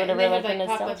shows Right, or whatever, they like had, the like,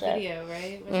 pop-up nostalgia. video,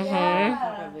 right? Mm-hmm.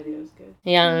 Pop-up video is good.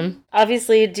 Yeah.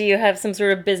 Obviously, do you have some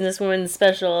sort of businesswoman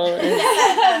special? It's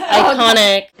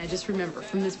iconic. Now just remember,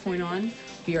 from this point on,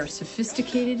 we are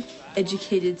sophisticated,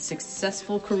 educated,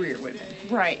 successful career women.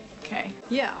 Right, okay.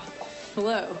 Yeah.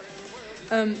 Hello.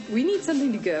 We need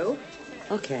something to go.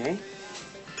 Okay.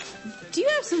 Do you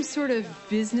have some sort of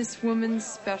businesswoman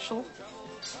special?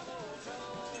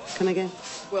 Come again?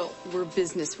 Well, we're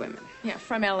businesswomen. Yeah,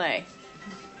 from LA.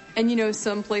 And you know,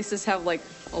 some places have like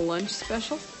a lunch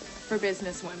special? For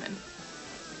business women.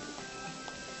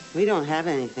 We don't have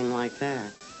anything like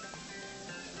that.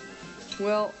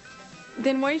 Well,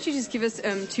 then why don't you just give us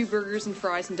 2 burgers and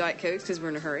fries and Diet Cokes, because we're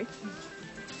in a hurry.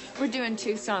 We're doing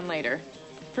Tucson later.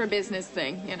 For a business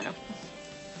thing, you know.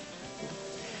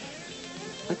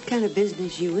 What kind of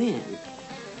business you in?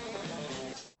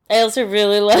 I also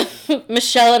really love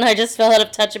Michelle and I just fell out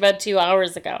of touch about 2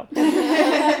 hours ago.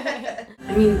 I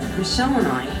mean, Michelle and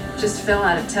I just fell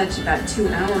out of touch about 2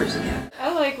 hours ago.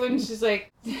 I like when she's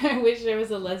like, I wish I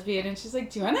was a lesbian, and she's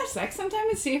like, do you want to have sex sometime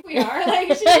and see if we are? Like,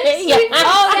 she's just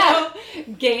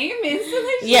game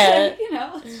instantly. She's like, you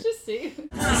know, let's just see.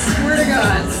 I swear to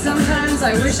God, sometimes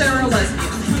I wish I were a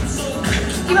lesbian.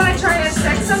 You want to try to have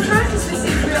sex sometimes to see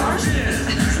if we are?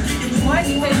 What?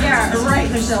 Yeah, right,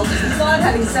 Michelle. The thought of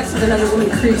having sex with another woman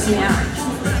creeps me out.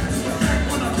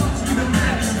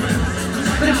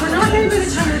 But if we're not married by the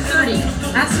time we're 30,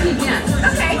 ask me again.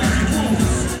 Okay.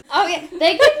 Oh yeah,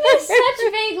 they give me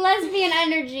such vague lesbian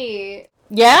energy.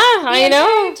 Yeah, I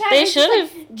know. They should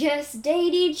have. Like, just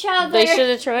date each other. They should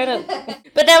have tried it.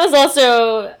 But that was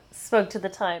also spoke to the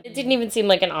time. It didn't even seem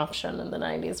like an option in the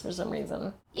 90s for some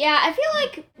reason. Yeah, I feel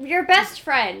like your best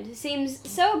friend seems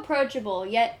so approachable,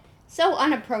 yet so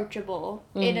unapproachable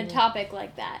in a topic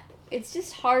like that. It's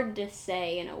just hard to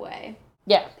say in a way.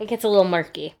 Yeah, it gets a little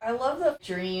murky. I love the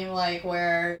dream, like,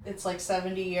 where it's, like,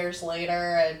 70 years later,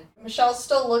 and Michelle's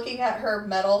still looking at her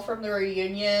medal from the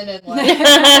reunion, and, like,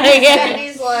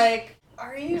 Sandy's like,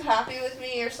 are you happy with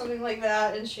me, or something like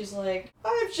that, and she's like,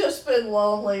 I've just been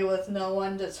lonely with no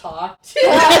one to talk to.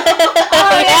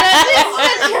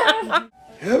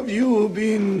 Have you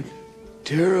been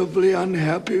terribly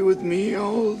unhappy with me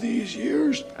all these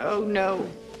years? Oh, no.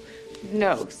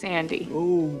 No, Sandy.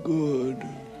 Oh, good.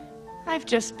 I've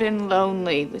just been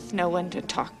lonely with no one to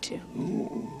talk to.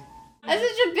 That's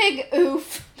such a big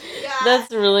oof. Yeah.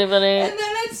 That's really funny. And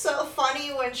then it's so funny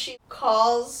when she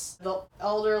calls the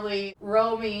elderly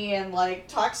Romy and, like,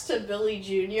 talks to Billy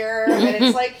Jr. And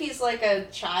it's like he's like a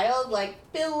child, like,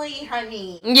 Billy,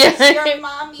 honey, is your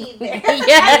mommy there?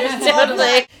 Yes, totally.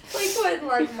 Like when,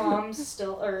 like, mom's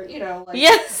still, or, you know, like...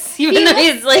 Yes, even though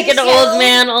he's, like, an old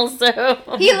man also.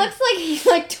 He looks like he's,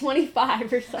 like,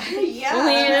 25 or something. Yeah.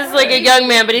 He is, like, a young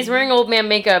man, but he's wearing old man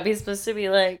makeup. He's supposed to be,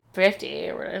 like, 50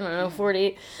 or, I don't know,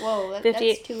 40. Whoa, 50.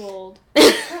 That's too old.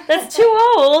 That's too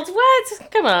old?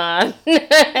 What? Come on. Yeah,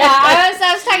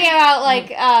 I was talking about, like,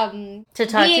 to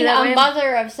talk being to that a way?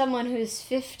 mother of someone who's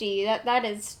 50. That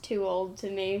is too old to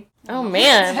me. Oh,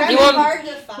 man. It's You kind of won't- hard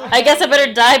to find. I guess I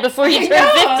better die before you turn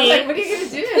 50. Like, what are you gonna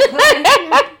do?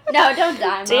 No, don't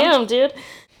die, Mom. Damn, dude.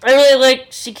 I really like,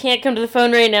 she can't come to the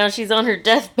phone right now. She's on her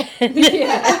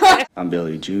deathbed. I'm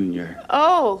Billy Jr.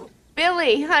 Oh,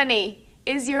 Billy, honey,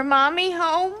 is your mommy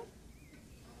home?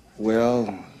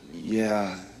 Well,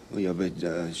 yeah, but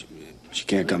she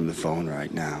can't come to the phone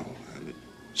right now.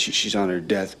 She's on her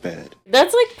deathbed.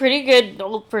 That's like pretty good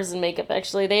old person makeup,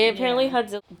 actually. They apparently had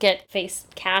to get face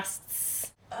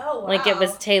casts. Oh, wow. Like it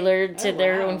was tailored to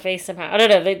their own face somehow. I don't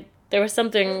know. There was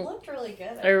something It looked really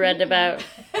good. I read about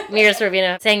Mira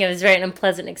Sorvino saying it was very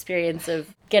unpleasant experience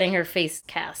of getting her face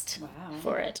cast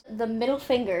for it. The middle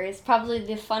finger is probably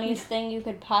the funniest thing you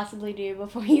could possibly do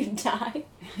before you die.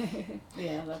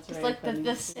 Yeah, that's It's very like funny.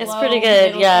 the It's pretty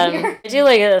good, middle yeah. finger. I do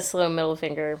like a slow middle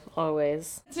finger,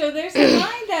 always. So there's a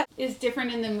line that is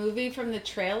different in the movie from the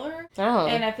trailer. Oh.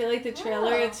 And I feel like the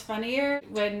trailer, it's funnier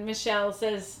when Michele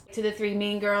says to the three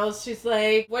mean girls, she's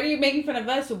like, what are you making fun of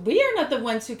us? We are not the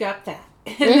ones who got fat.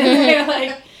 And then they're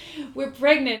like, we're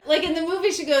pregnant. Like in the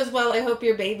movie, she goes, well, I hope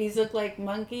your babies look like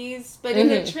monkeys. But in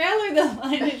the trailer, the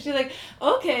line is she's like,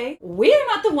 okay, we're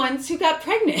not the ones who got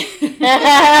pregnant.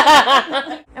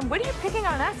 And what are you picking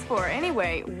on us for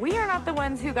anyway? We are not the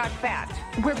ones who got fat.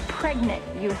 We're pregnant,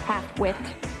 you half-wit.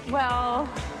 Well,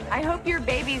 I hope your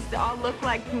babies all look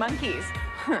like monkeys.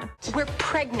 We're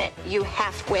pregnant, you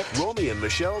half-wit. Romy and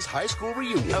Michele's high school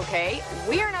reunion. Okay,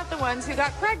 we are not the ones who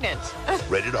got pregnant.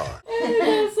 Rated R.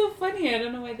 That was so funny. I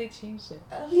don't know why they changed it.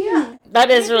 Yeah. That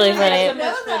is really funny. So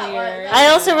much funnier. I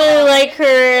also really like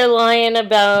her line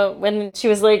about when she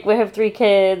was like, we have 3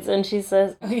 kids, and she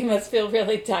says, Oh, you must feel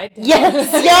really tied down.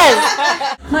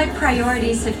 yes. My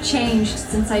priorities have changed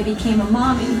since I became a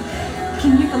mommy.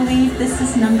 Can you believe this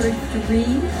is number 3?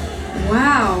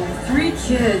 Wow, 3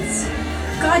 kids.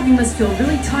 God, you must feel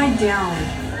really tied down.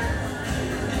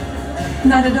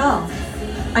 Not at all.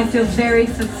 I feel very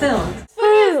fulfilled.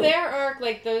 Funny is their arc,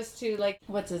 like those two, like,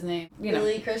 what's his name? You know.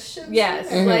 Billy Christian?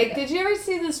 Yes. Like, did you ever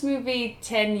see this movie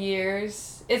 10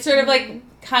 Years? It's sort of like,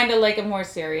 kind of like a more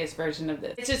serious version of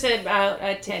this. It's just about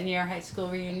a 10-year high school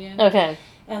reunion. Okay.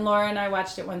 And Laura and I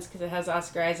watched it once because it has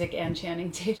Oscar Isaac and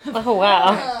Channing Tatum. Oh,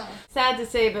 wow. Sad to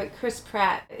say, but Chris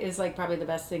Pratt is like probably the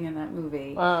best thing in that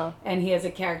movie. Wow. And he has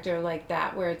a character like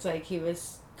that where it's like he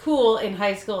was cool in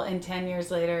high school and 10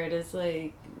 years later it is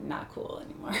like not cool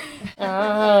anymore.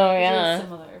 Oh, yeah. It's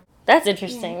similar. That's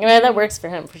interesting. Yeah, that works for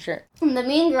him, for sure. The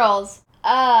Mean Girls.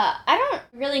 I don't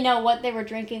really know what they were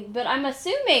drinking, but I'm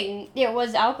assuming it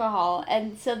was alcohol,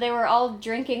 and so they were all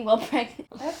drinking while pregnant.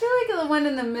 I feel like the one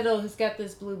in the middle who's got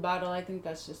this blue bottle, I think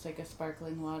that's just like a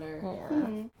sparkling water.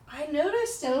 Mm-hmm. I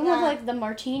noticed It in looked that, like the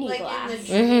martini like glass. in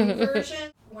the dream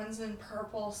version, one's in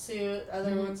purple suit,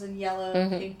 other one's in yellow,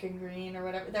 pink, and green, or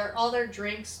whatever. All their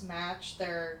drinks match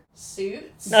their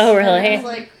suits. Oh, really? And I was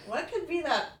like, what could be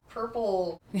that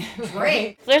purple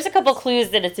drink? There's a couple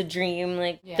clues that it's a dream.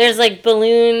 Like, there's like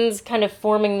balloons kind of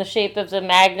forming the shape of the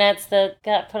magnets that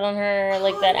got put on her,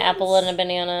 like that apple and a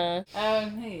banana.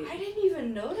 Hey. I didn't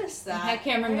even notice that. That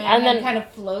cameraman And then kind of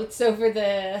floats over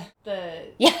the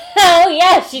yeah, oh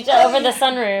yeah, she's over the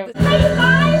sunroof. Hey, you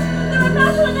guys! They're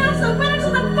about to announce the winners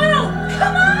of the vote!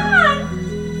 Come on!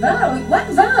 Vote? What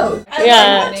vote? I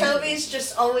like how Toby's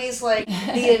just always like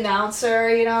the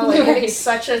announcer, you know, like getting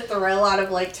such a thrill out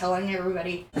of like telling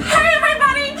everybody, Hey,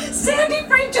 everybody! Sandy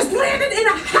Frank just landed in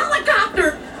a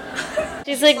helicopter!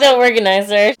 She's like the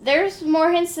organizer. There's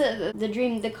more hints of the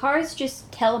dream. The cars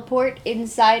just teleport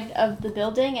inside of the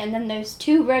building, and then there's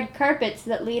 2 red carpets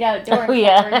that lead outdoors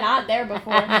that were not there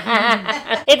before.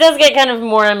 It does get kind of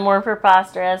more and more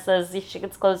preposterous as she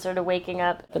gets closer to waking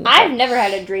up. I've never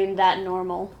had a dream that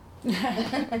normal.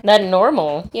 That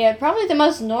normal? Yeah, probably the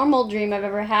most normal dream I've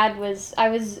ever had was I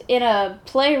was in a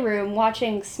playroom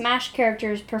watching Smash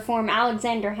characters perform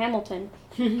Alexander Hamilton.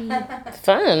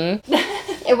 Fun.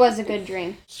 It was a good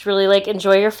dream. Just really like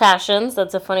enjoy your fashions.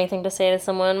 That's a funny thing to say to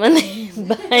someone when they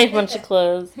buy a bunch of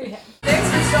clothes. Thanks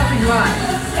for stopping by.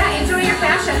 Yeah, enjoy your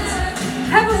fashions.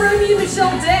 Have a Romy and Michele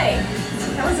day.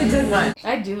 That was a good one.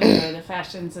 I do enjoy the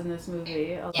fashions in this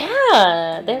movie.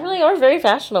 Yeah, they really are very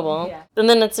fashionable. Yeah. And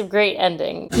then it's a great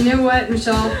ending. You know what,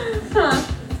 Michele?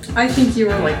 I think you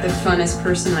are like the funnest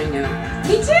person I know.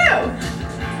 Me too.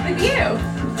 With you.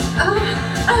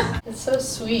 it's so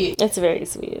sweet. It's very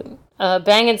sweet.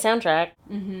 Banging soundtrack.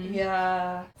 Mm-hmm.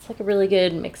 Yeah. It's like a really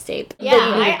good mixtape.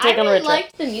 Yeah, I really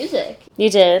liked the music. You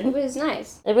did? It was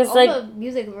nice. It was all like the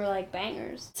music were like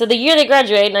bangers. So the year they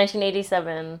graduate,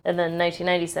 1987, and then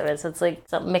 1997. So it's like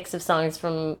some mix of songs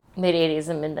from mid 80s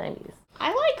and mid 90s.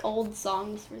 I like old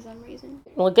songs for some reason.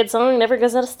 Well, a good song never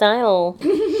goes out of style.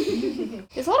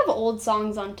 There's a lot of old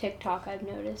songs on TikTok, I've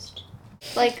noticed.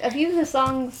 Like, a few of the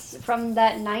songs from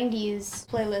that 90s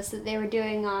playlist that they were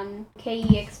doing on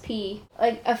KEXP,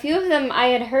 like, a few of them I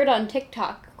had heard on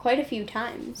TikTok quite a few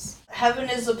times. Heaven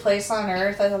is a Place on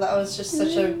Earth. I thought that was just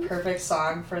such a perfect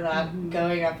song for that,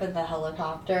 going up in the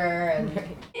helicopter. And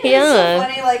It's so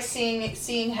funny, like,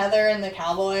 seeing Heather and the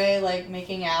cowboy, like,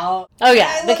 making out. Oh,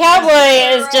 yeah. The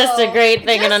cowboy is just a great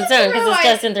thing on its own, because it's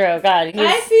Justin Theroux. God.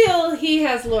 I feel he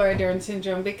has Laura Dern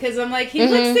syndrome, because I'm like, he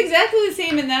looks exactly the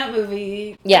same in that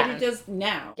movie that he does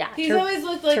now. Yeah. He's always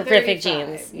looked like terrific 35.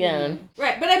 genes. Yeah.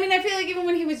 Right. But, I mean, I feel like even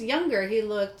when he was younger, he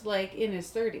looked, like, in his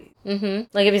 30s. Mm-hmm.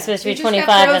 Like, if he's supposed to be He just 25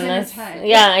 got in frozen in this. time.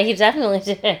 Yeah, he definitely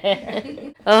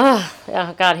did.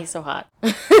 Oh, God, he's so hot.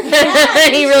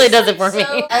 He really does it for me.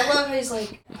 I love how he's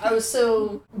like, I was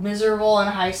so miserable in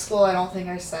high school, I don't think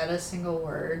I said a single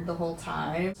word the whole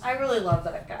time. I really love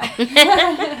that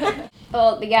guy.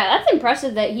 Well, yeah, that's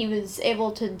impressive that he was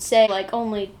able to say, like,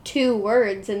 only 2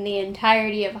 words in the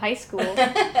entirety of high school.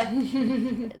 I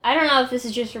don't know if this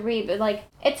is just for me, but, like,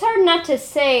 it's hard not to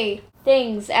say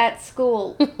things at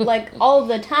school, like, all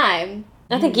the time.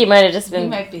 I think he might have just been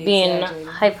being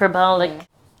hyperbolic.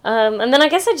 And then I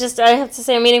guess I have to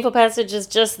say a meaningful passage is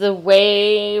just the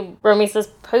way Romy says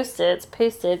post-its,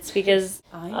 because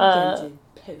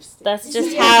that's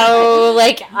just how,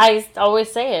 like, I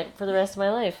always say it for the rest of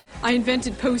my life. I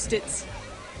invented post-its.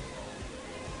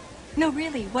 No,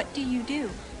 really, what do you do?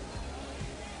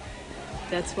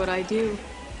 That's what I do.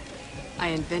 I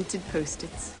invented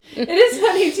post-its. It is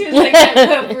funny, too, like,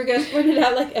 that Burgos pointed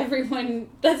out, like, everyone,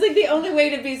 that's, like, the only way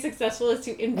to be successful is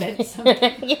to invent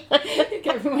something. Like,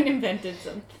 everyone invented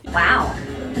something. Wow.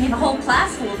 We have a whole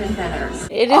class full of inventors.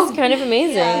 It is kind of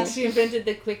amazing. Yeah, she invented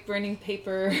the quick-burning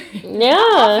paper. Yeah.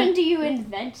 How often do you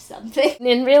invent something?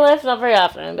 In real life, not very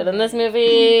often, but in this movie,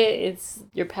 it's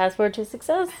your passport to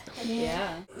success.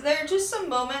 Yeah. There are just some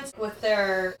moments with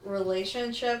their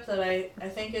relationship that I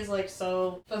think is, like,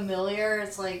 so familiar.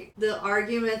 It's, like, the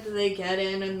argument that they get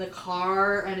in the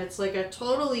car, and it's, like, a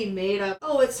totally made-up,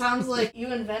 oh, it sounds like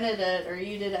you invented it, or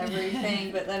you did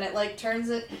everything, but then it, like,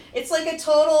 it's, like, a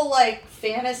total, like,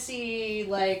 fantasy,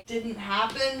 like, didn't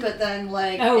happen, but then,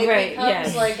 like, it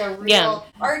becomes, like, a real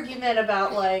argument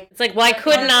about, like... It's like, why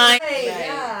couldn't I? Right,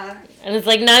 yeah. And it's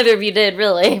like, neither of you did,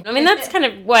 really. I mean, that's kind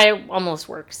of why it almost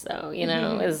works, though, you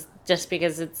know, is just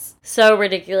because it's so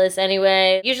ridiculous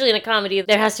anyway. Usually in a comedy,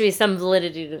 there has to be some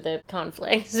validity to the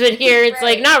conflict. But here, it's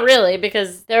like, not really,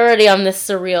 because they're already on this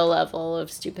surreal level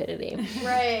of stupidity.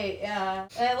 Right, yeah.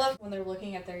 And I love when they're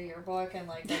looking at their yearbook and,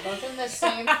 like, they're both in the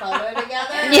same photo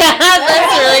together. Yeah,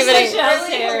 that's really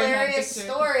hilarious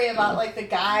story about, like, the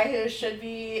guy who should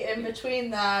be in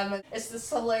between them. It's this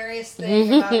hilarious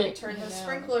thing about they turn the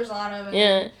sprinklers on him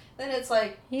and then it's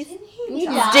like, didn't he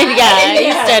die?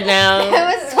 He's dead now.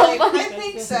 That was so funny. I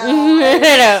think so.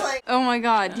 Oh my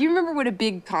God, do you remember what a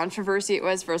big controversy it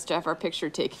was for us to have our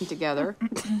picture taken together?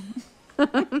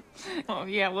 Oh,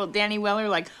 yeah, well, Danny Weller,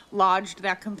 like, lodged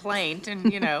that complaint,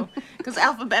 and, you know, because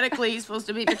alphabetically he's supposed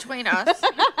to be between us.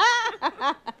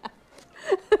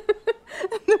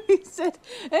 We said,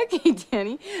 okay,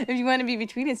 Danny, if you want to be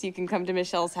between us, you can come to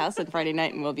Michelle's house on Friday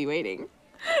night and we'll be waiting.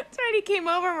 That's right, he came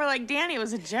over and we're like, Danny, it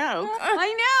was a joke.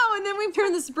 I know, and then we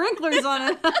turned the sprinklers on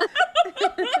it.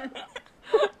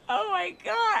 Oh, my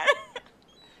God.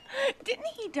 Didn't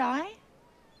he die?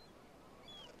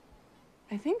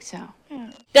 I think so.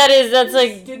 That's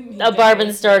like a Barb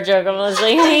and Star joke. I was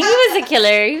like, he was a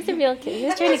killer. He was a real killer. He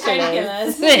was trying to kill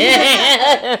us.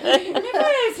 Remember when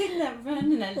I was hitting that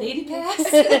run in that lady pass?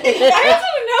 I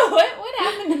don't know what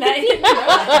happened to that.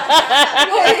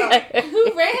 Like,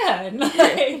 who ran?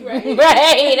 Like,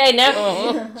 right, I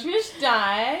know. Trish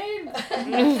died.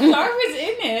 Star was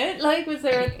in it. Like, was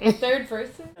there a third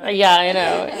person? Yeah, I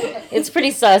know. It's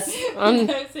pretty sus on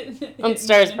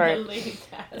Star's part.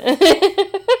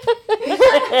 Her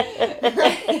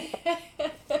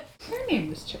name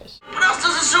was Trish. What else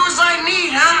does a suicide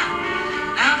need,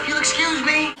 huh? Now, if you'll excuse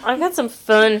me. I've got some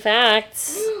fun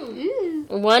facts.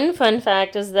 One fun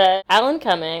fact is that Alan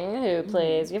Cumming, who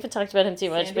plays, we haven't talked about him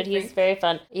too much, but he's very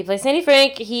fun. He plays Sandy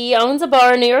Frank. He owns a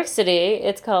bar in New York City.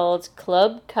 It's called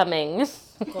Club Cumming.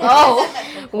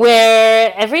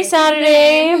 Where every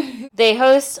Saturday they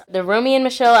host the Romy and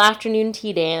Michele afternoon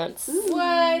tea dance.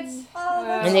 What?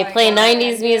 And they play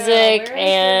 90s music,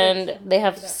 and they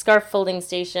have scarf folding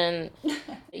station.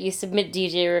 You submit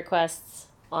DJ requests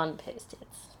on Post-its.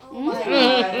 Oh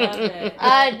my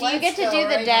God. Do you get to do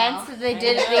the dance that they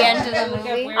did at the end of the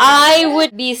movie? I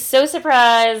would be so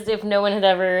surprised if no one had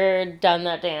ever done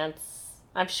that dance.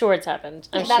 I'm sure it's happened.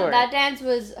 I'm sure. That dance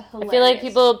was hilarious. I feel like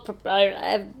people,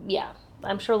 yeah.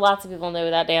 I'm sure lots of people know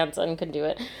that dance and could do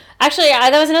it. Actually,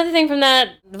 that was another thing from that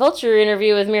Vulture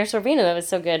interview with Mira Sorvino that was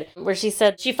so good, where she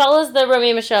said she follows the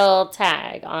Romy and Michele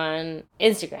tag on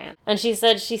Instagram. And she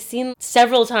said she's seen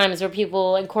several times where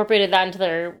people incorporated that into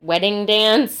their wedding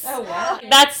dance. Oh, wow.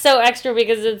 That's so extra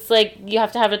because it's like you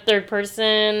have to have a third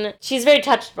person. She's very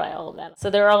touched by all of that. So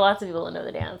there are lots of people that know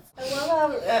the dance. I love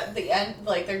how at the end,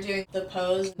 like, they're doing the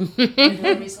pose, and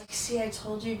Romy's like, see, I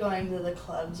told you going to the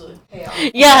clubs would pay off.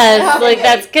 Yes, like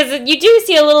that's because you do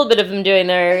see a little bit of them doing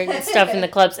their stuff in the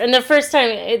clubs. And the first time,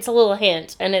 it's a little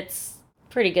hint, and it's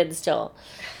pretty good still.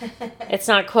 It's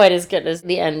not quite as good as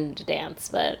the end dance,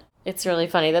 but it's really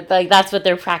funny that like that's what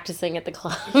they're practicing at the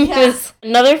club. Yeah.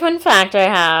 Another fun fact I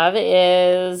have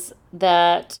is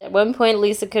that at one point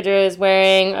Lisa Kudrow is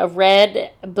wearing a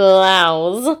red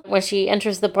blouse when she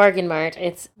enters the bargain mart.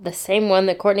 It's the same one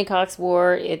that Courtney Cox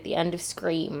wore at the end of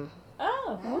Scream.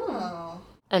 Oh.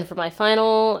 And for my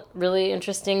final really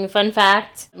interesting fun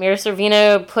fact, Mira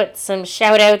Sorvino put some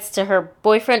shout-outs to her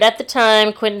boyfriend at the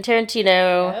time, Quentin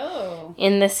Tarantino,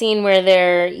 in the scene where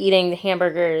they're eating the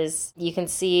hamburgers. You can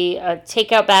see a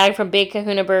takeout bag from Big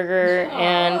Kahuna Burger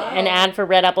and an ad for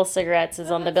Red Apple Cigarettes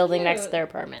is on the building next to their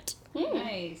apartment.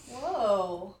 Nice.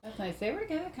 Whoa. That's nice. They were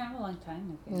together kind of a long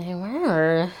time. I think. They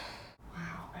were.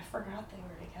 Wow, I forgot they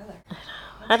were together.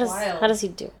 How does he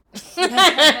do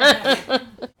it?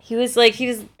 He was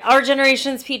our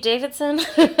generation's Pete Davidson. No.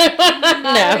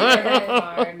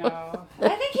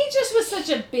 I think he just was such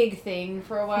a big thing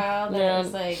for a while that it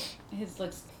was like his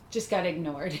looks just got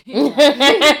ignored.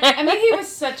 I mean, he was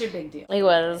such a big deal. He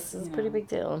was. It's a pretty big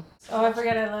deal. Oh, I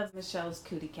forgot I love Michelle's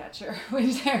cootie catcher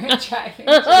when they were driving.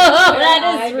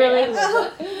 That is really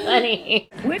funny.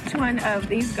 Which one of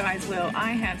these guys will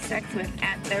I have sex with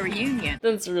at the reunion?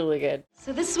 That's really good.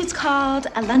 So this is what's called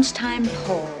a lunchtime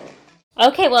poll.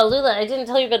 Okay, well, Lula, I didn't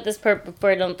tell you about this part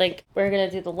before. I don't think we're going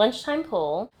to do the lunchtime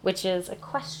poll, which is a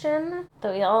question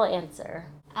that we all answer.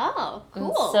 Oh, cool.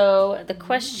 And so the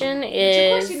question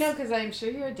is... Which of course you know, because I'm sure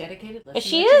you're a dedicated listener.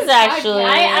 She is, actually.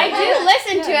 I do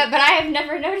listen to it, but I have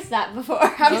never noticed that before.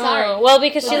 I'm sorry. Well,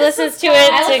 because she listens to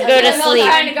it to go to sleep.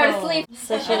 Trying to go to sleep.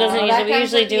 So she doesn't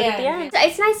usually do it at the end.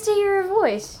 It's nice to hear her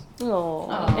voice.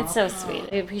 Oh, it's so sweet.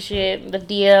 I appreciate the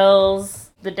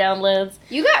DLs, the downloads.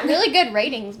 You got really good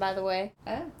ratings, by the way.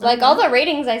 Like, all the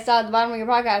ratings I saw at the bottom of your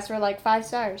podcast were like 5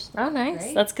 stars. Oh, nice.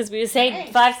 Great. That's because we say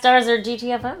 5 stars or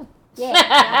GTFO.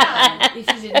 Yeah. If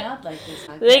you did not like this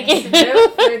Thank you.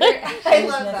 I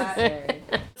love that.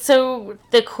 So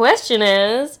the question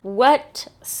is, what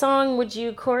song would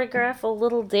you choreograph a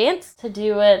little dance to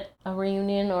do at a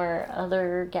reunion or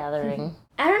other gathering?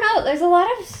 I don't know. There's a lot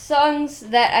of songs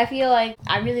that I feel like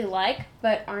I really like,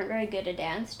 but aren't very good to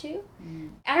dance to.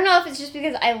 I don't know if it's just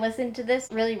because I listened to this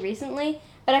really recently,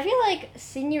 but I feel like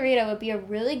Senorita would be a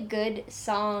really good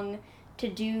song to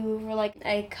do for like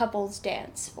a couple's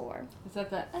dance for. Is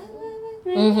that the...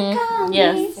 Mm-hmm.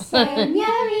 Yes.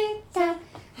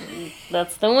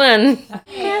 That's the one.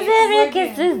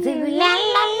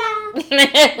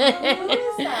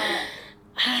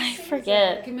 I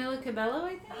forget. Camila Cabello, I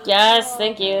think? Yes,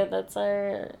 thank you. That's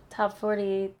our top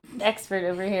 40 expert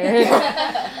over here.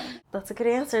 That's a good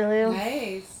answer, Lou.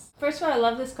 Nice. First of all, I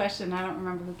love this question. I don't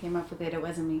remember who came up with it. It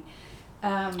wasn't me. It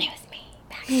was me.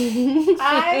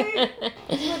 I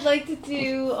would like to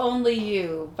do Only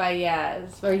You by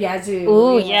Yaz, or Yazoo.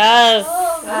 Ooh, yes.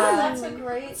 Oh, that's a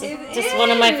great song. Just one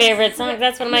of my favorite songs.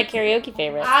 That's one of my karaoke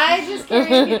favorites. I just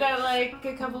karaoke that like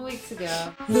a couple weeks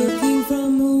ago. Looking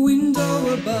from a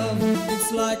window above,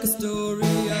 it's like a story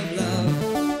of love.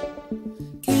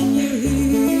 Can you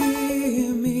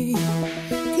hear me?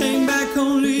 Came back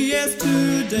only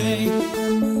yesterday.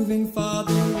 I'm moving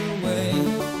farther away.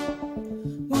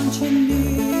 Want you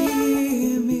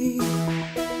near me?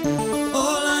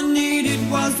 All I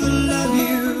needed was the love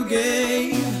you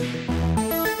gave.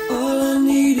 All I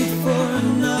needed for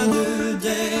another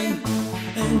day.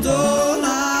 And all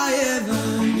I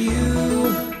ever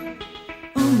knew.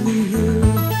 Only you.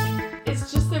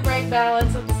 It's just the right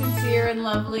balance of sincere and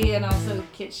lovely and also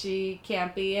kitschy,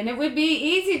 campy. And it would be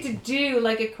easy to do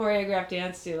like a choreographed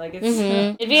dance to. Like it's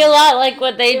It'd be a lot like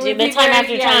what they do the time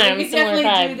after time. You could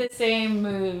definitely do the same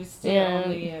moves to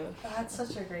Only You. That's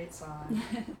such a great song.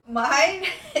 Mine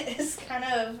is kind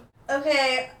of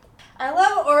okay. I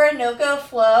love Orinoco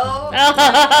Flow.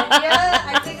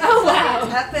 I think it's like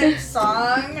an epic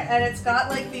song, and it's got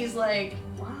like these like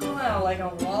I don't know, like a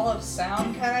wall of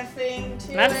sound kind of thing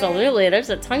to it. Absolutely, there's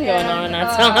a ton going on in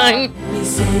that song. Let me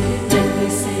sing it,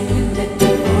 let the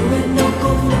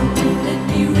Orinoco flow. Let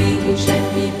me reach, let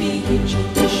me beach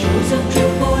the shores of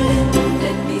Tripoli.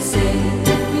 Let me sing it,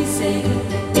 let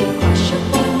me crush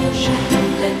upon your shore.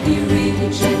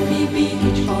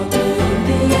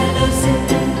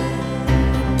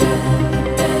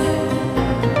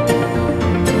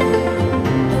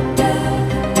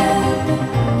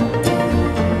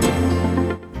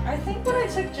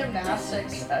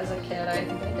 as a kid. I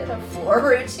think I did a floor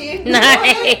routine.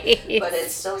 Nice. But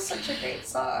it's still such a great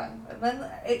song. And then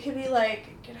it could be like,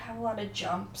 it could have a lot of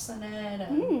jumps in it.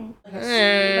 And like a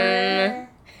screamer.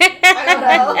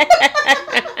 I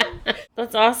don't know.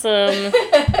 That's awesome.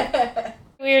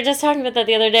 We were just talking about that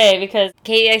the other day because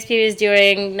KEXP was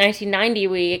doing 1990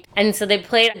 week, and so they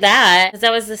played that because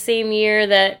that was the same year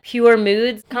that Pure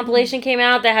Moods compilation came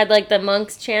out that had like the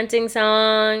monks chanting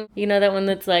song. You know that one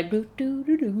that's like doo doo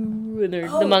doo doo, and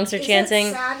the monks are chanting.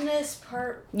 It Sadness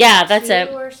Part Yeah, that's 2 it.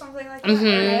 or something like that.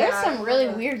 There's some really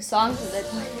weird songs with it.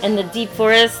 And the Deep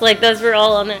Forest, like those were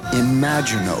all on it.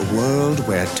 Imagine a world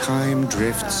where time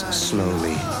drifts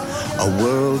slowly. A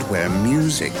world where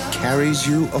music carries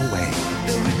you away.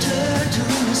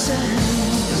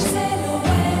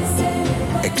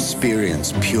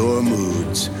 Experience Pure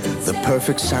Moods, the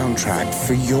perfect soundtrack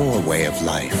for your way of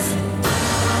life.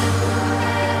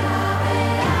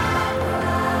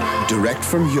 Direct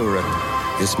from Europe,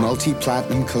 this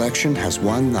multi-platinum collection has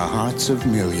won the hearts of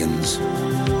millions.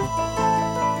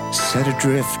 Set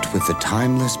adrift with the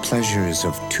timeless pleasures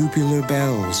of Tubular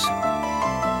Bells.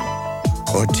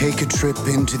 Or take a trip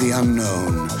into the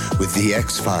unknown with the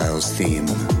X-Files theme.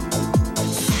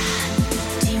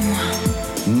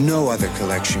 No other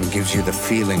collection gives you the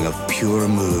feeling of Pure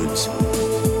Moods.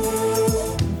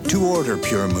 To order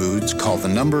Pure Moods, call the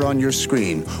number on your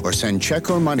screen or send check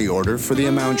or money order for the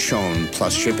amount shown,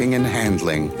 plus shipping and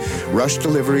handling. Rush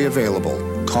delivery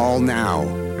available. Call now.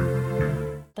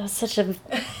 That's such a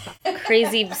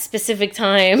crazy specific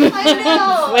time. I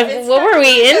know. What were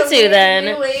we into then?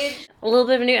 New age. A little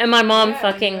bit of new, and my mom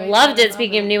fucking loved it.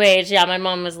 Speaking of new age, yeah, my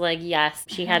mom was like, yes,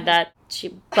 she had that. She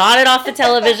bought it off the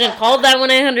television, called that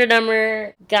 1-800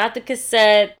 number, got the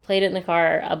cassette, played it in the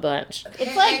car a bunch.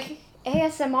 It's like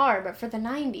ASMR, but for the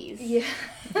 90s. Yeah.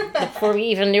 Before we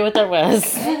even knew what that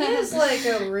was. And he was like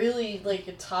a really like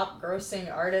a top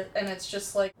grossing artist, and it's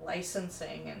just like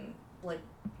licensing and like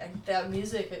that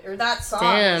music or that song.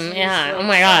 Damn, yeah. Oh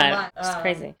my god. It's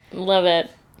crazy. Love it.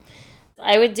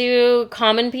 I would do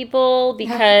Common People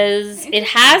because it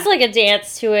has like a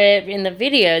dance to it in the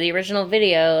video, the original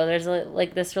video. There's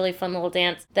like this really fun little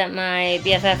dance that my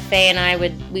BFF Faye and I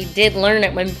we did learn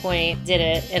at one point, did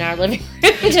it in our living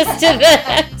room just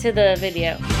to the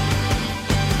video.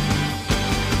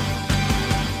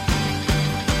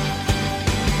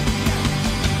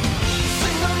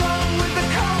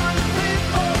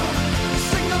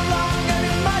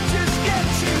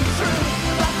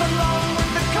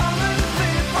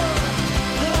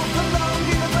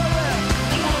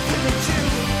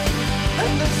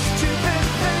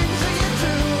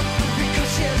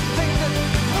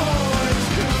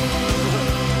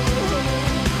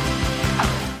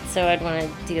 So I'd want to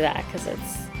do that because it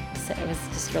was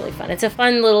just really fun. It's a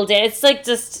fun little dance. It's like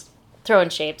just throwing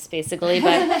shapes basically,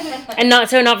 but and not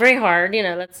very hard. You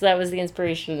know, that was the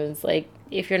inspiration. It's like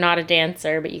if you're not a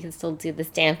dancer, but you can still do this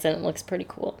dance and it looks pretty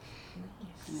cool.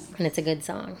 And it's a good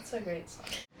song. It's a great song.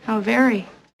 How very.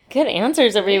 Good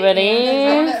answers, everybody.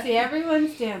 I want to see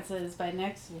everyone's dances by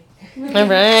next week. All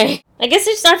right. I guess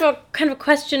I just have a kind of a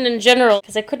question in general,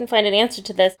 because I couldn't find an answer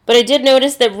to this. But I did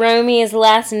notice that Romy's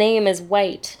last name is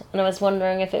White, and I was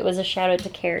wondering if it was a shout-out to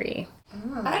Carrie.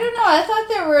 I don't know. I thought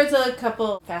there was a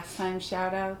couple Fast Time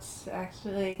shout-outs,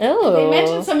 actually. Oh. They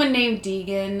mentioned someone named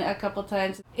Deegan a couple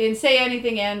times in Say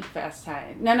Anything and Fast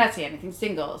Time. No, not Say Anything,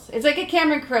 Singles. It's like a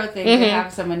Cameron Crowe thing to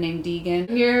have someone named Deegan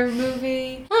in your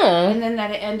movie. And then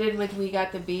that it ended with We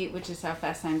Got the Beat, which is how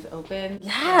Fast Times opened.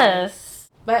 Yes.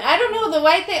 But I don't know, the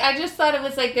White thing, I just thought it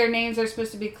was like their names are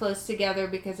supposed to be close together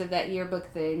because of that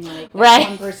yearbook thing. Like,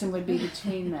 one person would be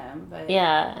between them. But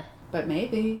yeah. But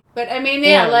maybe. But I mean,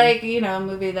 yeah, like, you know, a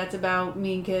movie that's about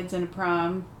mean kids in a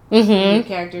prom. The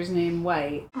character's name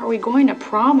White. Are we going to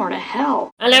prom or to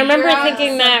hell? And I remember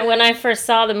thinking that when I first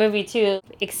saw the movie too,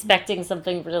 expecting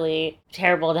something really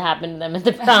terrible to happen to them at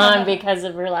the prom because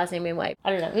of her last name being White. I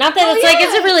don't know. Not that it's like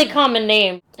it's a really common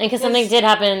name, and because something did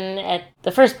happen at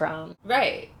the first prom.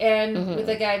 Right, and with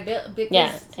the guy Bill.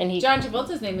 Yeah, and John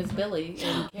Travolta's name is Billy.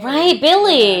 Right,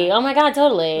 Billy. Yeah. Oh my God,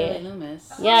 totally. Billy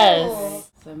Loomis. Yes. Oh.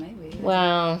 So maybe.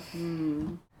 Wow.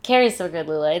 Carrie's so good,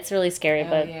 Lula. It's really scary,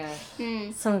 but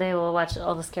someday we'll watch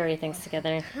all the scary things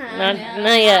together. Not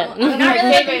yet. I'm not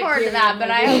really looking forward to that,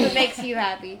 but I hope it makes you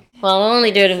happy. Well, we'll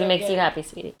only do it if it makes you happy,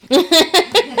 sweetie.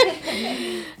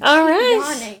 All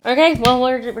right. Okay, well,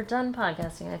 we're done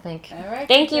podcasting, I think. All right.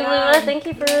 Thank you, Lula. Thank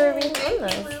you for being on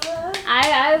this.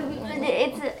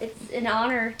 It's an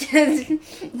honor to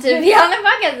be on the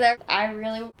podcast there. I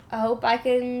really hope I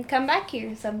can come back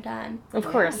here sometime. Of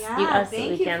course. You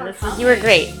absolutely can. You were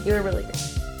great. You were really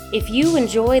great. If you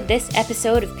enjoyed this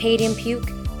episode of Paid in Puke,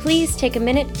 please take a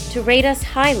minute to rate us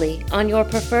highly on your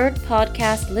preferred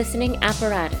podcast listening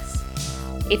apparatus.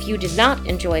 If you did not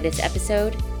enjoy this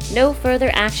episode, no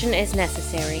further action is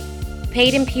necessary.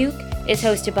 Paid in Puke is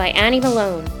hosted by Annie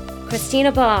Malone,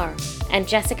 Christina Barr, and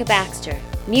Jessica Baxter.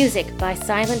 Music by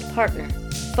Silent Partner.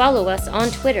 Follow us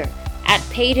on Twitter at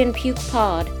Paid in Puke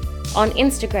Pod, on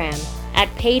Instagram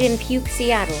at Paid in Puke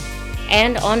Seattle,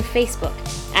 and on Facebook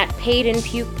at Paid in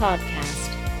Puke Podcast.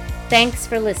 Thanks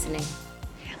for listening.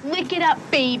 Lick it up,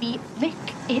 baby. Lick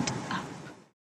it